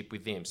relationship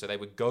with them. So they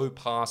would go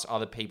past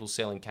other people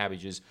selling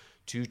cabbages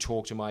to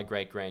talk to my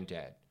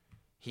great-granddad.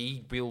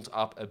 He built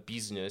up a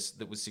business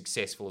that was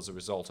successful as a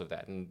result of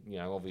that. And,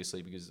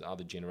 obviously because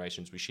other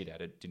generations were shit at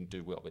it, didn't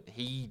do well. But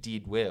he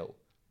did well.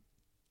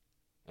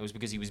 It was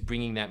because he was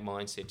bringing that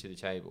mindset to the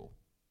table.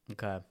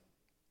 Okay.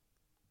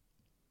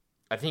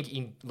 I think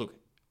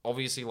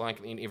obviously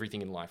like in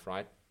everything in life,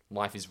 right?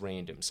 Life is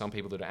random. Some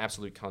people that are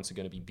absolute cunts are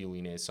going to be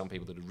billionaires. Some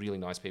people that are really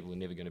nice people are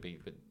never going to be.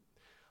 But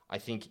I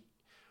think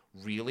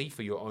really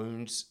for your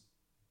own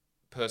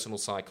personal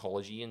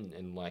psychology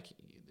and like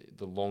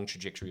the long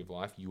trajectory of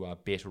life, you are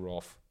better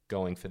off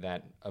going for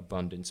that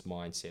abundance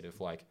mindset of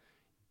like,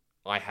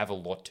 I have a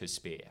lot to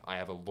spare. I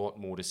have a lot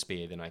more to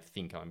spare than I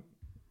think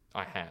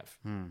I have.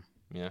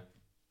 Yeah.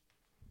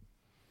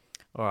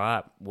 All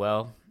right.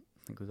 Well,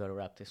 I think we've got to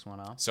wrap this one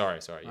up. Sorry.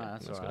 Yeah,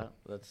 that's all right.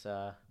 Let's.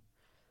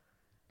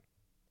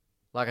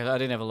 Like I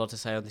didn't have a lot to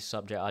say on this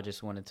subject. I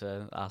just wanted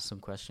to ask some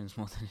questions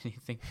more than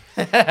anything.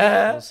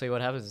 We'll see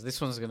what happens.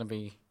 This one's going to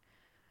be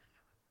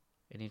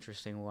an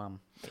interesting one.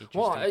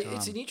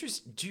 It's an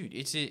interest, dude.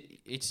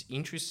 It's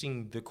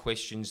interesting the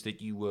questions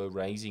that you were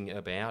raising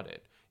about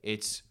it.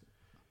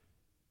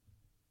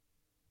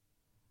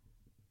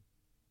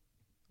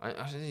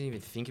 I didn't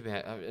even think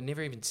about. I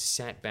never even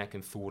sat back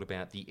and thought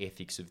about the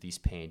ethics of this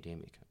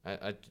pandemic.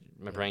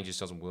 My brain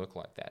just doesn't work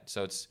like that.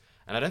 So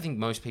and I don't think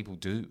most people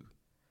do.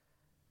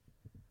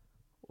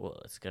 Well,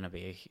 it's going to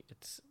be.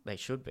 They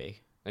should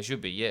be. They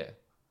should be, yeah.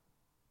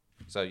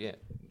 So yeah,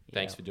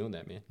 thanks for doing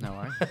that, man. No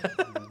worries.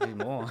 We'll do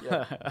more.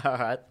 All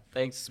right.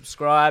 Thanks.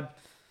 Subscribe.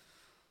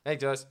 Hey,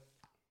 guys.